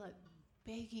feel it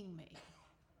begging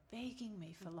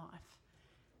me for life.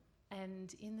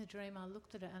 And in the dream, I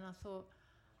looked at it and I thought,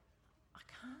 I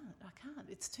can't,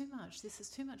 it's too much, this is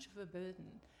too much of a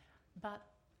burden. But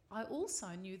I also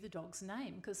knew the dog's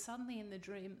name, because suddenly in the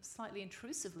dream, slightly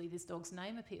intrusively, this dog's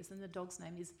name appears, and the dog's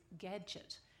name is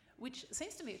Gadget, which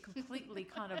seems to me a completely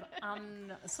kind of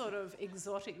sort of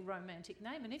exotic romantic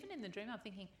name. And even in the dream I'm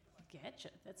thinking,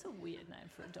 Gadget, that's a weird name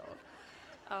for a dog.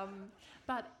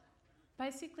 But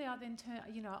basically I then turn,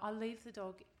 I leave the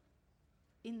dog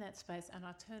in that space and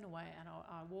I turn away and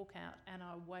I walk out and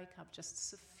I wake up just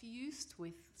suffused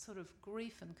with sort of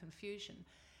grief and confusion.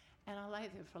 And I lay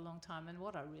there for a long time, and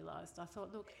what I realised, I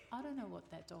thought, look, I don't know what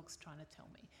that dog's trying to tell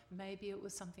me. Maybe it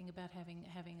was something about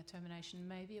having a termination,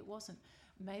 maybe it wasn't.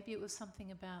 Maybe it was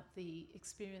something about the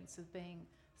experience of being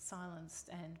silenced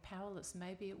and powerless.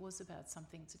 Maybe it was about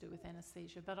something to do with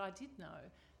anaesthesia. But I did know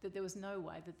that there was no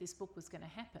way that this book was going to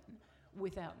happen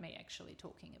without me actually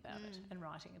talking about it and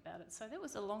writing about it. So that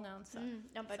was a long answer.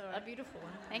 No, but a beautiful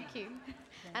one. Thank you.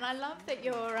 And I love that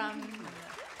you're...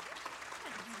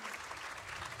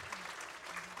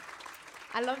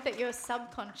 I love that your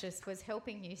subconscious was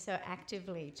helping you so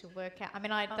actively to work out. I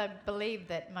mean, I don't believe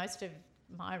that most of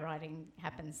my writing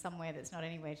happens somewhere that's not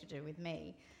anywhere to do with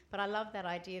me. But I love that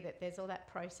idea that there's all that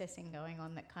processing going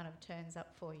on that kind of turns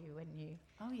up for you when you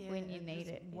need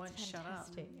it. Won't shut up.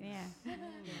 Yeah.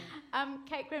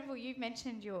 Kate Grenville, you've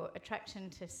mentioned your attraction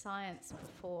to science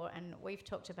before, and we've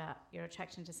talked about your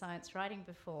attraction to science writing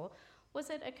before. Was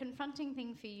it a confronting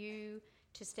thing for you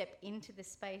to step into the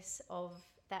space of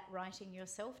that writing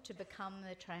yourself, to become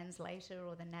the translator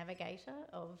or the navigator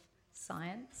of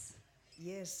science?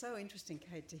 Yes, so interesting,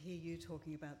 Kate, to hear you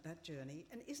talking about that journey.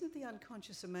 And isn't the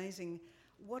unconscious amazing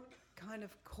what kind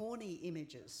of corny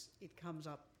images it comes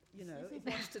up? You know, it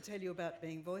wants to tell you about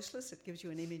being voiceless. It gives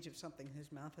you an image of something whose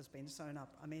mouth has been sewn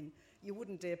up. I mean, you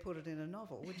wouldn't dare put it in a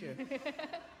novel, would you?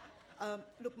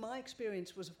 Look, my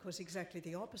experience was, of course, exactly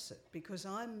the opposite, because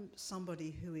I'm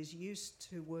somebody who is used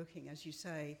to working, as you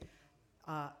say,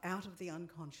 out of the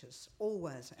unconscious,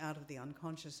 always out of the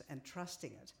unconscious, and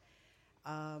trusting it.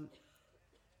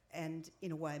 And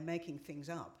in a way making things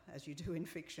up, as you do in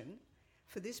fiction.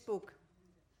 For this book,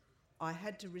 I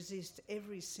had to resist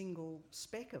every single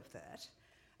speck of that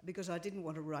because I didn't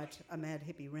want to write a mad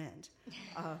hippie rant.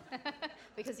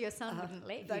 Because your son wouldn't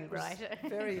let you write it.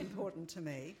 Very important to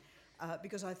me,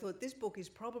 because I thought this book is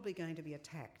probably going to be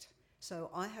attacked. So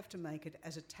I have to make it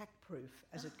as attack-proof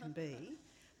as it can be.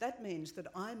 That means that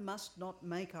I must not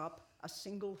make up a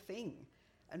single thing.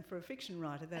 And for a fiction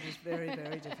writer, that is very,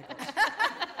 very difficult.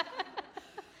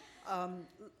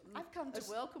 I've come to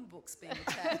welcome books being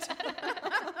attacked.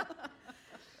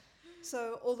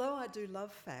 So although I do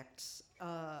love facts,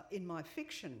 in my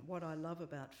fiction, what I love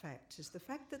about facts is the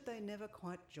fact that they never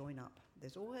quite join up.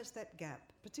 There's always that gap,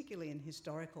 particularly in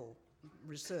historical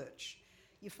research.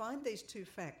 You find these two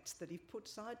facts that if put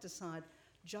side to side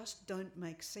just don't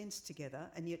make sense together,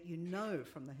 and yet you know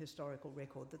from the historical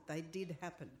record that they did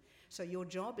happen. So your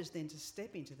job is then to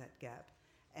step into that gap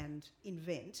and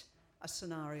invent a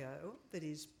scenario that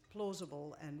is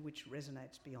plausible and which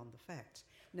resonates beyond the facts.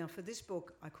 Now, for this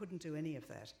book, I couldn't do any of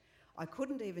that. I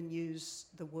couldn't even use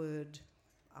the word...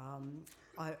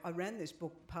 I ran this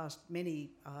book past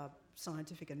many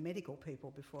scientific and medical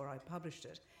people before I published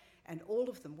it, and all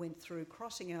of them went through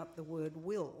crossing out the word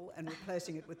will and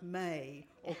replacing it with may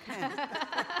or can.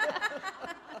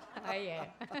 Oh, yeah.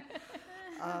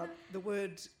 The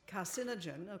word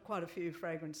carcinogen, quite a few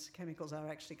fragrance chemicals are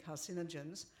actually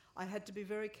carcinogens. I had to be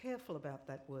very careful about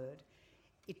that word.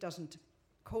 It doesn't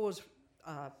cause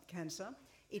cancer.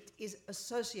 It is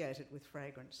associated with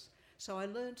fragrance. So I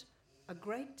learnt a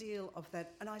great deal of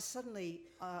that, and I suddenly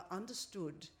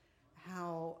understood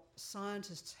how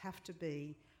scientists have to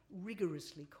be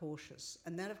rigorously cautious.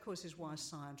 And that, of course, is why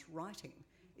science writing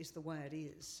is the way it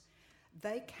is.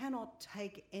 They cannot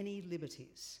take any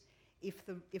liberties. If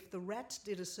the rats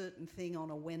did a certain thing on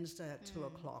a Wednesday at 2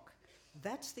 o'clock,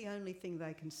 that's the only thing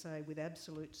they can say with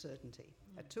absolute certainty.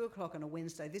 At 2 o'clock on a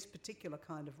Wednesday, this particular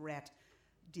kind of rat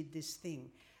did this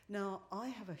thing. Now, I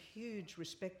have a huge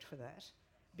respect for that,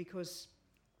 because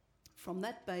from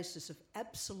that basis of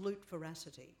absolute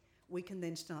veracity, we can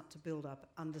then start to build up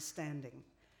understanding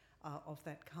of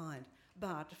that kind.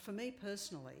 But for me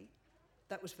personally,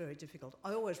 that was very difficult.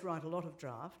 I always write a lot of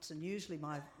drafts, and usually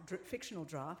my fictional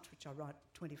draft, which I write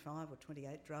 25 or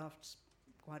 28 drafts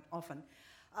quite often,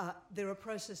 they're a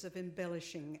process of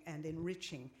embellishing and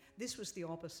enriching. This was the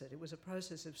opposite. It was a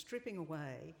process of stripping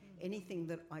away anything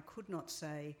that I could not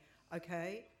say,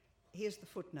 okay, here's the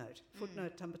footnote.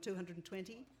 Footnote number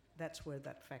 220, that's where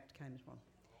that fact came from.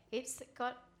 It's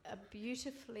got a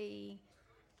beautifully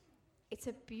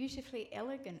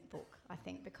elegant book, I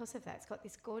think, because of that. It's got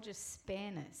this gorgeous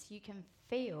spareness. You can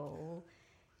feel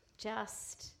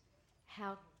just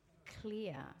how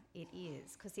clear it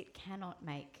is, because it cannot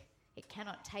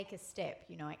take a step,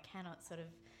 it cannot sort of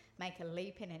make a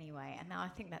leap in any way. And I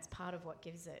think that's part of what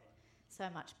gives it so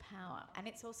much power. And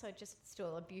it's also just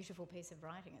still a beautiful piece of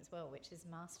writing as well, which is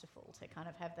masterful to kind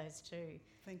of have those two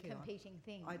competing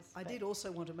things. I did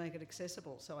also want to make it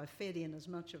accessible, so I fed in as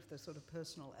much of the sort of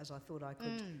personal as I thought I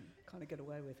could kind of get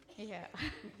away with. Yeah.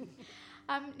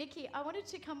 Nikki, I wanted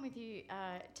to come with you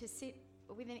to sit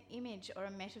with an image or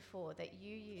a metaphor that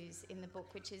you use in the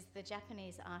book, which is the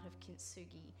Japanese art of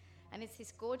kintsugi. And it's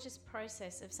this gorgeous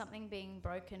process of something being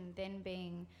broken, then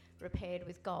being repaired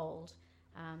with gold,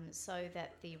 so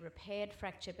that the repaired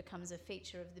fracture becomes a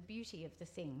feature of the beauty of the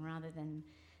thing rather than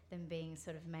being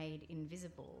sort of made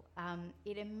invisible.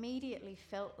 It immediately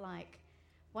felt like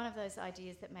one of those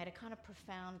ideas that made a kind of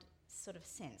profound sort of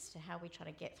sense to how we try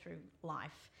to get through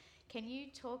life. Can you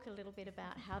talk a little bit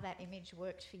about how that image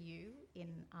worked for you in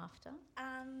After?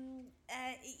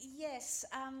 Yes.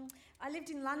 I lived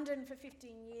in London for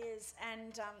 15 years,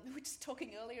 and we were just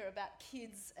talking earlier about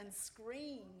kids and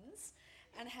screens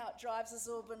and how it drives us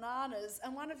all bananas.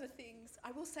 And one of the things,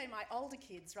 I will say my older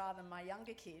kids rather than my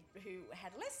younger kid who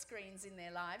had less screens in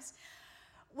their lives,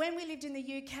 when we lived in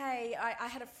the UK, I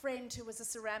had a friend who was a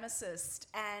ceramicist,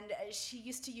 and she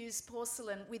used to use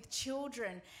porcelain with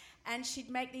children, and she'd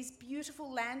make these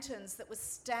beautiful lanterns that were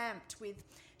stamped with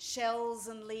shells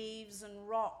and leaves and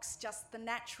rocks, just the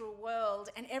natural world.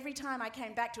 And every time I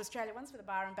came back to Australia, once for the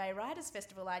Byron Bay Writers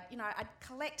Festival, I'd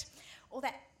collect all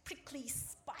that prickly,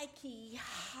 spiky,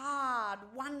 hard,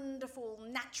 wonderful,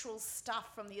 natural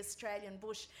stuff from the Australian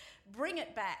bush, bring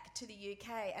it back to the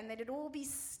UK, and then it'd all be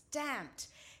stamped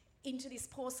into this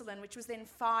porcelain, which was then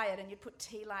fired, and you'd put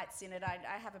tea lights in it.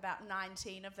 I have about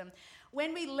 19 of them.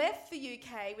 When we left the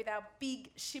UK with our big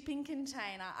shipping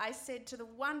container, I said to the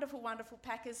wonderful, wonderful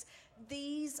packers,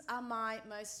 these are my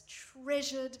most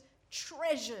treasured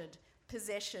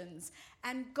possessions.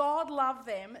 And God love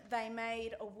them, they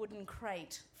made a wooden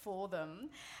crate for them,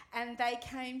 and they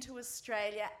came to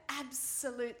Australia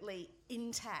absolutely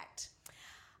intact.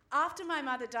 After my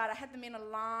mother died, I had them in a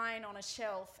line on a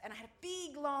shelf, and I had a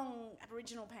big, long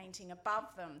Aboriginal painting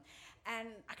above them. And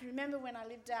I can remember when I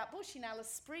lived out bush in Alice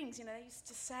Springs, they used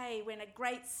to say when a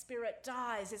great spirit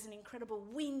dies, there's an incredible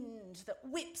wind that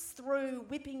whips through,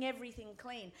 whipping everything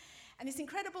clean. And this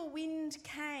incredible wind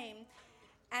came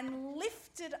and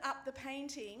lifted up the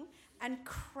painting and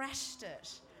crashed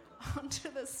it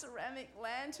onto the ceramic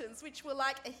lanterns, which were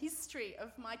like a history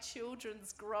of my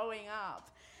children's growing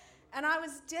up. And I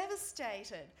was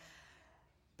devastated.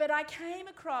 But I came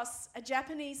across a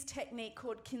Japanese technique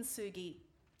called kintsugi.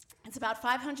 It's about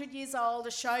 500 years old,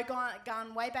 a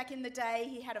shogun way back in the day.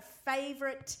 He had a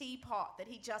favourite teapot that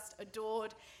he just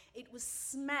adored. It was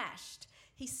smashed.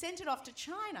 He sent it off to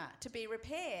China to be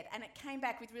repaired, and it came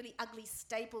back with really ugly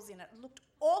staples in it. It looked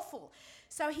awful.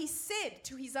 So he said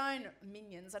to his own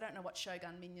minions, I don't know what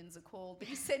shogun minions are called, but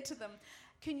he said to them,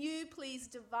 can you please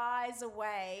devise a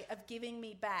way of giving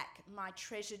me back my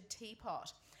treasured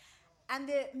teapot? And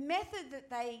the method that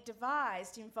they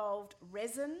devised involved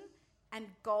resin and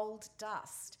gold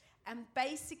dust. And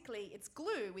basically, it's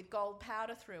glue with gold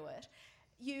powder through it.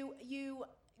 You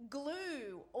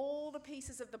glue all the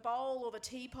pieces of the bowl or the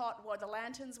teapot or the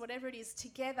lanterns, whatever it is,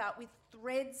 together with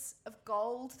threads of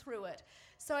gold through it.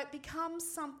 So it becomes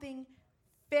something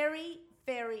very,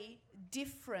 very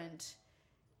different.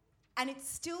 And it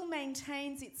still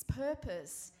maintains its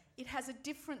purpose. It has a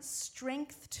different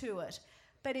strength to it,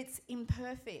 but it's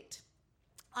imperfect.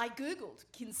 I Googled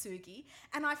kintsugi,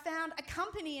 and I found a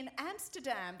company in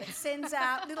Amsterdam that sends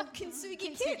out little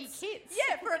kintsugi kits.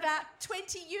 Yeah, for about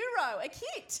 €20 a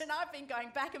kit. And I've been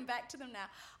going back and back to them now.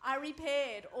 I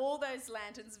repaired all those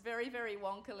lanterns very, very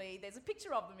wonkily. There's a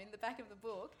picture of them in the back of the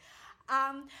book.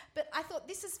 But I thought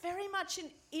this is very much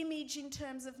an image in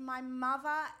terms of my mother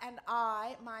and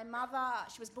I. My mother,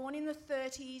 she was born in the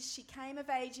 30s. She came of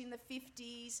age in the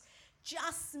 50s,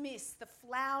 just missed the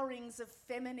flowerings of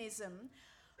feminism.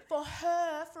 For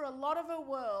her, for a lot of her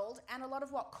world, and a lot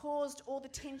of what caused all the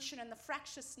tension and the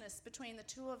fractiousness between the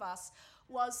two of us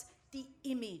was the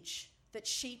image that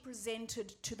she presented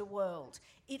to the world.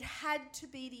 It had to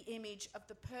be the image of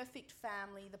the perfect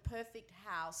family, the perfect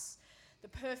house, the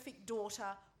perfect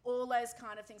daughter, all those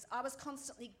kind of things. I was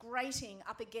constantly grating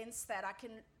up against that. I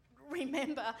can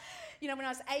remember, when I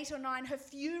was 8 or 9, her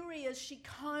fury as she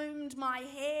combed my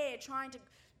hair, trying to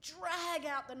drag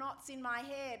out the knots in my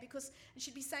hair, and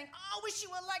she'd be saying, oh, I wish you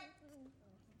were like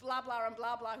blah, blah, and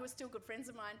blah, blah, who are still good friends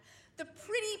of mine, the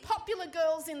pretty popular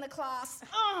girls in the class.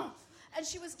 Oh! And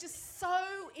she was just so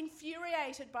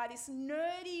infuriated by this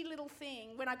nerdy little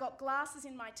thing. When I got glasses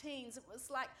in my teens, it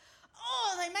was like,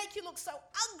 oh, they make you look so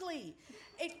ugly.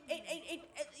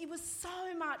 It was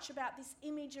so much about this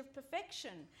image of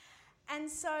perfection. And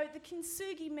so the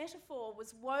kintsugi metaphor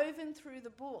was woven through the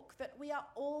book that we are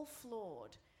all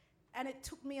flawed. And it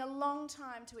took me a long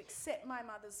time to accept my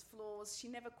mother's flaws. She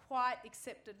never quite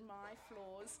accepted my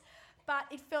flaws. But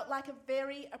it felt like a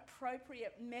very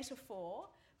appropriate metaphor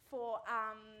for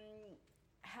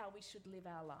how we should live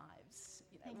our lives.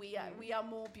 You know, we are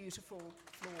more beautiful,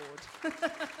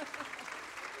 flawed.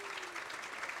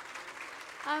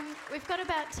 We've got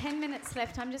about 10 minutes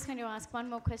left. I'm just going to ask one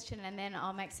more question and then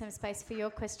I'll make some space for your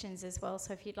questions as well.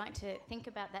 So if you'd like to think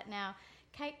about that now.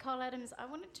 Kate Cole-Adams, I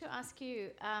wanted to ask you,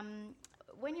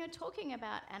 when you're talking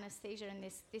about anaesthesia and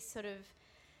this sort of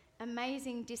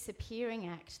amazing disappearing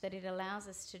act that it allows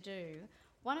us to do,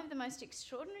 one of the most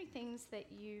extraordinary things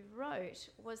that you wrote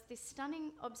was this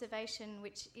stunning observation,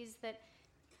 which is that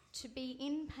to be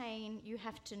in pain, you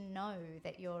have to know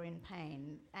that you're in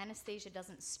pain. Anaesthesia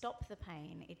doesn't stop the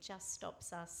pain, it just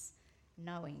stops us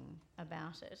knowing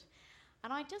about it.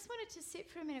 And I just wanted to sit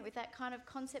for a minute with that kind of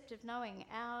concept of knowing.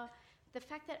 The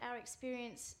fact that our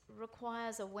experience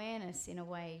requires awareness in a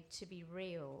way to be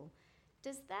real,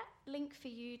 does that link for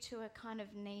you to a kind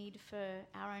of need for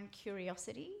our own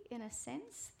curiosity, in a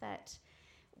sense, that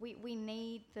we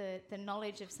need the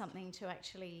knowledge of something to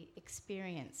actually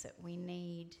experience it? We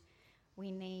need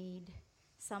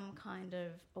some kind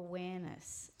of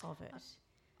awareness of it.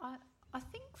 I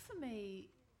think for me,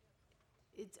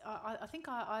 I think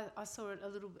I saw it a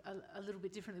little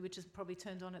bit differently, which has probably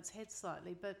turned on its head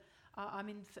slightly. But I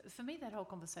mean, for me, that whole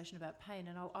conversation about pain,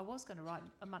 and I was going to write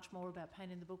much more about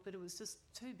pain in the book, but it was just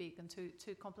too big and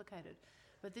too complicated.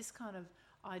 But this kind of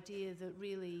idea that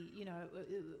really, you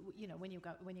know, when you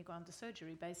go under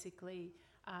surgery, basically,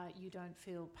 you don't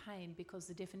feel pain because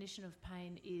the definition of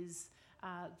pain is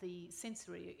the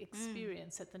sensory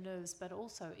experience at the nerves, but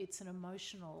also it's an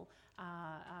emotional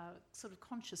sort of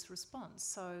conscious response.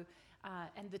 So,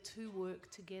 and the two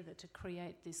work together to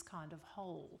create this kind of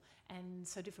whole. And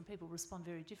so different people respond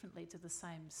very differently to the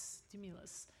same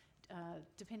stimulus,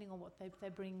 depending on what they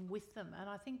bring with them. And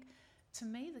I think, to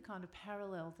me, the kind of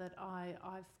parallel that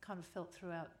I've kind of felt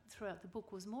throughout the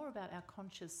book was more about our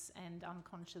conscious and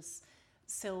unconscious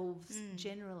selves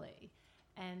generally.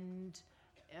 And,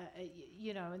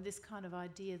 you know, and this kind of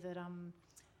idea that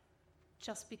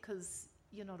just because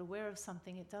you're not aware of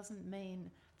something, it doesn't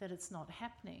mean that it's not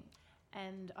happening.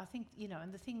 And I think, you know,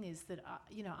 and the thing is that,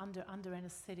 you know, under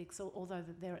anaesthetics, although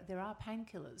there are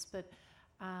painkillers, but,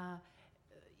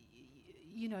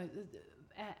 you know,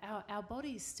 our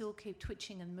bodies still keep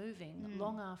twitching and moving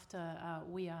long after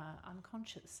we are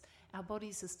unconscious. Our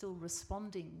bodies are still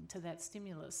responding to that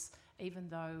stimulus, even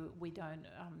though we don't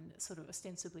sort of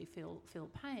ostensibly feel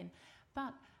pain.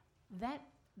 But that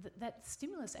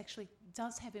stimulus actually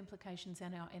does have implications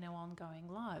in our ongoing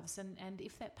lives, and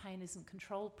if that pain isn't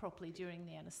controlled properly during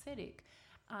the anaesthetic,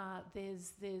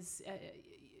 there's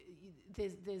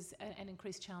an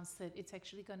increased chance that it's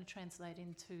actually going to translate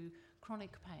into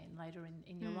chronic pain later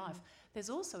in your life. There's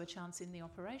also a chance in the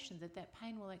operation that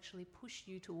pain will actually push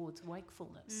you towards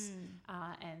wakefulness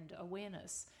and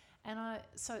awareness. And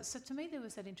so to me there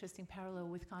was that interesting parallel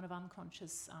with kind of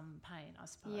unconscious pain, I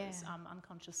suppose,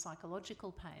 unconscious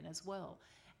psychological pain as well,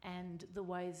 and the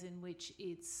ways in which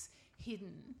it's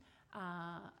hidden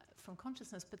from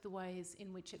consciousness, but the ways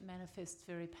in which it manifests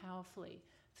very powerfully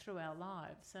through our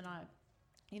lives. And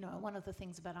you know, one of the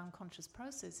things about unconscious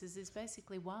processes is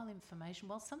basically while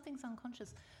something's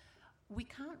unconscious, we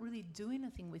can't really do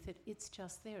anything with it. It's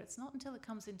just there. It's not until it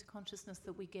comes into consciousness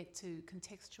that we get to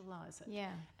contextualise it.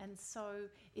 Yeah. And so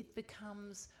it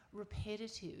becomes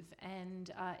repetitive,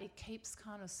 and it keeps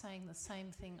kind of saying the same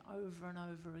thing over and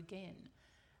over again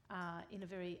in a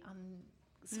very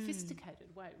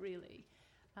unsophisticated way, really.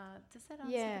 Does that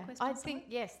answer the question? I think,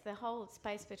 yes, the whole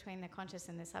space between the conscious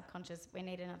and the subconscious, we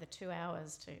need another 2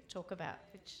 hours to talk about,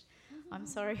 which I'm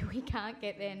sorry we can't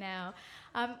get there now.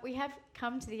 We have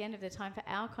come to the end of the time for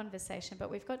our conversation,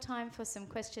 but we've got time for some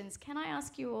questions. Can I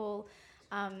ask you all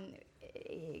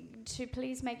to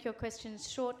please make your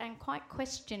questions short and quite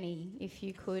questiony, if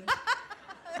you could?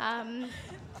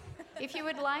 If you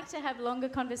would like to have longer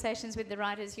conversations with the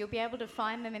writers, you'll be able to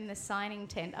find them in the signing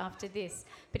tent after this.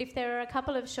 But if there are a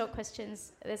couple of short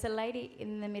questions, there's a lady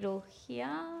in the middle here.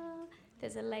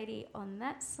 There's a lady on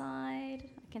that side.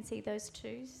 I can see those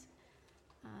two.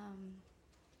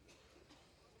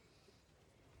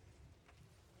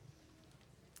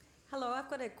 Hello, I've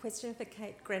got a question for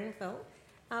Kate Grenville.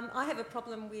 I have a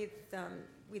problem with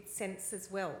scents as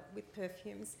well, with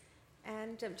perfumes.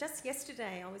 And just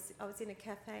yesterday, I was in a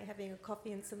cafe having a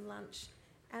coffee and some lunch,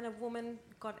 and a woman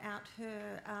got out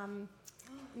her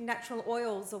natural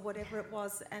oils or whatever it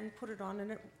was and put it on,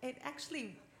 and it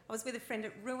actually, I was with a friend.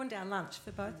 It ruined our lunch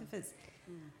for both of us.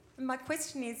 My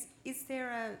question is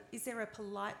there a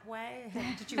polite way?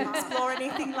 Did you explore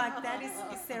anything like that? Is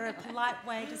there a polite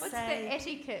way to What's say, the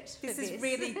etiquette for this this? is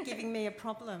really giving me a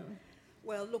problem?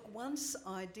 Well, look, once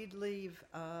I did leave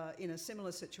in a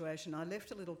similar situation. I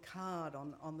left a little card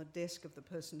on the desk of the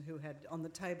person who had, on the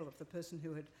table of the person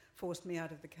who had forced me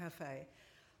out of the cafe.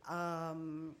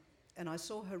 And I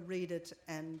saw her read it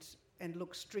and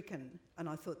look stricken, and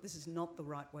I thought, this is not the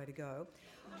right way to go.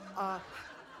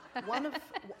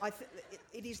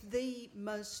 It is the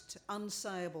most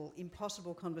unsayable,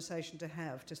 impossible conversation to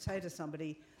have, to say to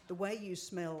somebody, the way you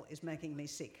smell is making me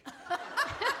sick.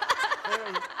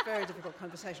 Very, very difficult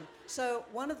conversation. So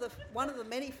one of the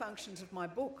many functions of my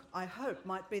book, I hope,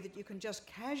 might be that you can just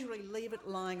casually leave it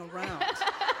lying around.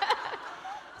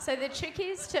 So the trick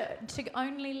is to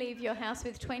only leave your house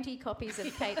with 20 copies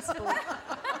of Kate's book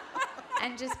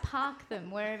and just park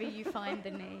them wherever you find the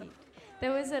need.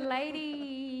 There was a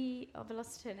lady, I've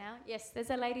lost her now. Yes, there's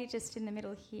a lady just in the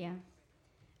middle here.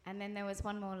 And then there was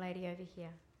one more lady over here.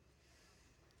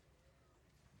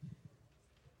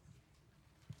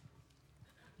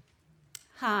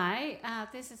 Hi,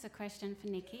 this is a question for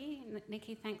Nikki.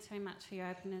 Nikki, thanks very much for your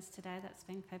openness today. That's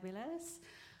been fabulous.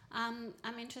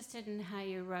 I'm interested in how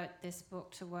you wrote this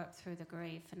book to work through the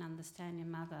grief and understand your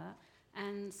mother.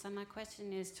 And so my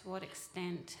question is, to what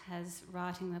extent has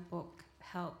writing the book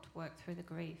helped work through the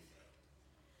grief?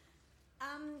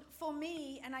 For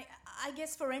me, and I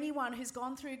guess for anyone who's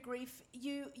gone through grief,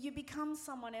 you become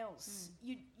someone else.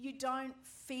 You don't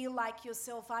feel like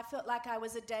yourself. I felt like I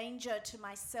was a danger to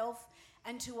myself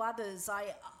and to others.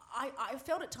 I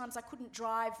felt at times I couldn't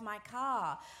drive my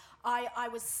car. I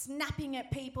was snapping at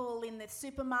people in the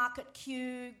supermarket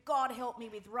queue. God help me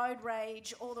with road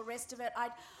rage, all the rest of it.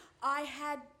 I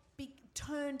had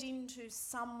turned into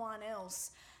someone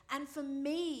else. And for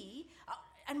me,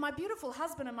 and my beautiful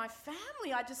husband and my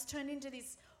family, I just turned into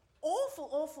this awful,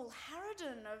 awful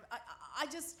harridan. I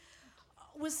just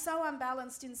was so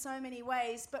unbalanced in so many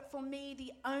ways. But for me,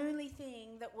 the only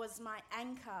thing that was my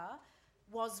anchor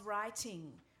was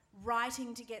writing.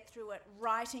 Writing to get through it,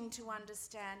 writing to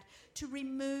understand, to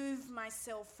remove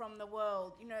myself from the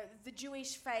world. You know, the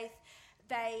Jewish faith,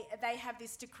 they have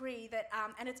this decree that,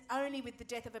 and it's only with the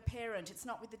death of a parent, it's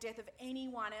not with the death of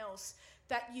anyone else,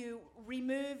 that you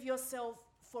remove yourself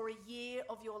for a year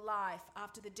of your life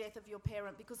after the death of your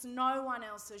parent, because no one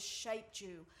else has shaped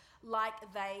you like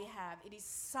they have. It is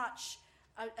such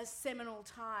a seminal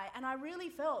tie. And I really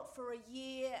felt for a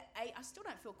year, I still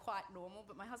don't feel quite normal,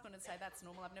 but my husband would say that's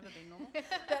normal, I've never been normal.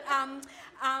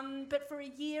 But for a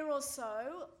year or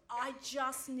so, I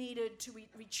just needed to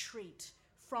retreat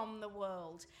from the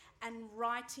world, and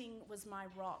writing was my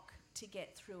rock to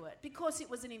get through it, because it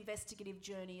was an investigative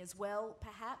journey as well,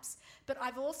 perhaps. But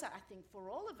I've also, I think for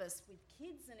all of us with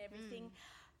kids and everything,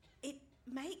 it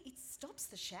stops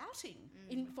the shouting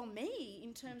for me,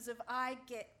 in terms of I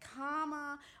get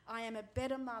calmer, I am a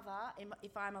better mother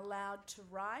if I'm allowed to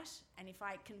write, and if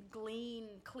I can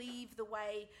cleave the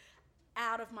way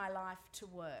out of my life to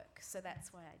work. So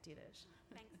that's why I did it.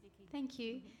 Thanks, Nikki. Thank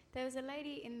you. There was a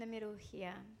lady in the middle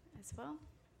here as well.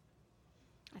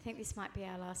 I think this might be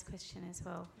our last question as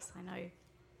well, because I know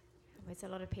there's a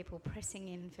lot of people pressing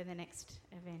in for the next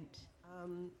event.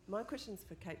 My question's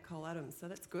for Kate Cole-Adams, so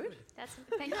that's good.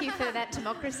 Thank you for that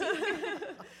democracy.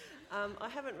 I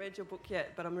haven't read your book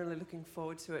yet, but I'm really looking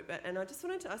forward to it. And I just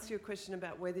wanted to ask you a question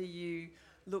about whether you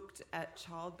looked at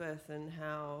childbirth and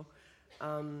how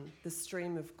the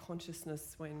stream of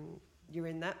consciousness when you're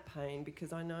in that pain,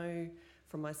 because I know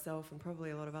from myself and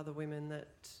probably a lot of other women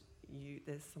that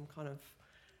there's some kind of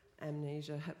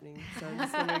amnesia happening, so I'm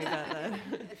just wondering about that.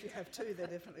 If you have two, there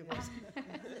definitely was.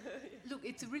 Look,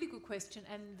 it's a really good question,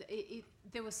 and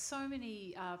there were so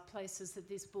many places that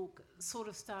this book sort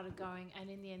of started going,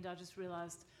 and in the end I just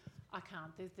realised I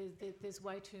can't. There's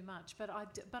way too much. But I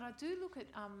do look at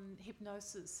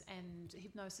hypnosis and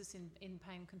hypnosis in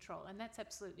pain control, and that's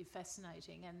absolutely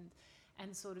fascinating,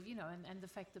 and sort of, you know, and the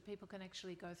fact that people can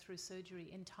actually go through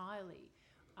surgery entirely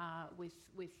with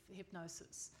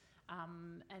hypnosis.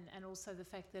 And also the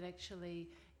fact that actually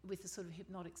with the sort of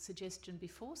hypnotic suggestion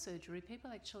before surgery, people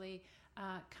actually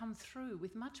come through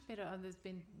with much better, and there's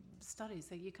been studies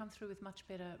that you come through with much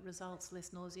better results,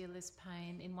 less nausea, less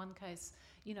pain. In one case,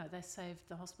 you know, they saved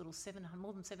the hospital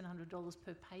more than $700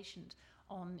 per patient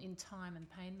in time and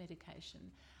pain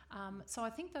medication. So I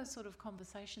think those sort of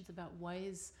conversations about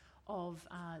ways of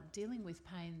dealing with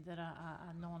pain that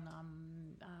are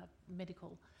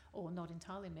non-medical or not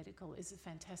entirely medical is a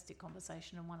fantastic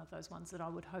conversation, and one of those ones that I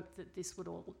would hope that this would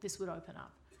open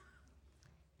up.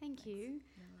 Thank you.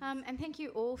 And thank you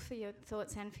all for your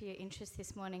thoughts and for your interest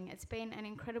this morning. It's been an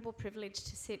incredible privilege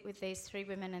to sit with these three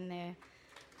women and their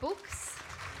books.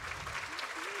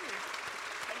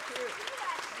 Thank you.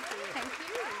 Thank you.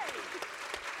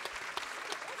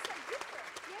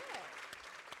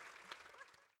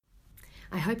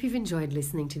 I hope you've enjoyed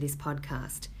listening to this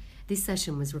podcast. This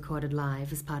session was recorded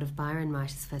live as part of Byron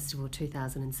Writers Festival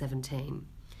 2017.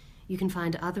 You can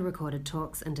find other recorded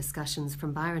talks and discussions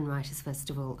from Byron Writers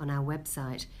Festival on our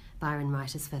website,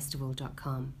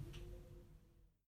 byronwritersfestival.com.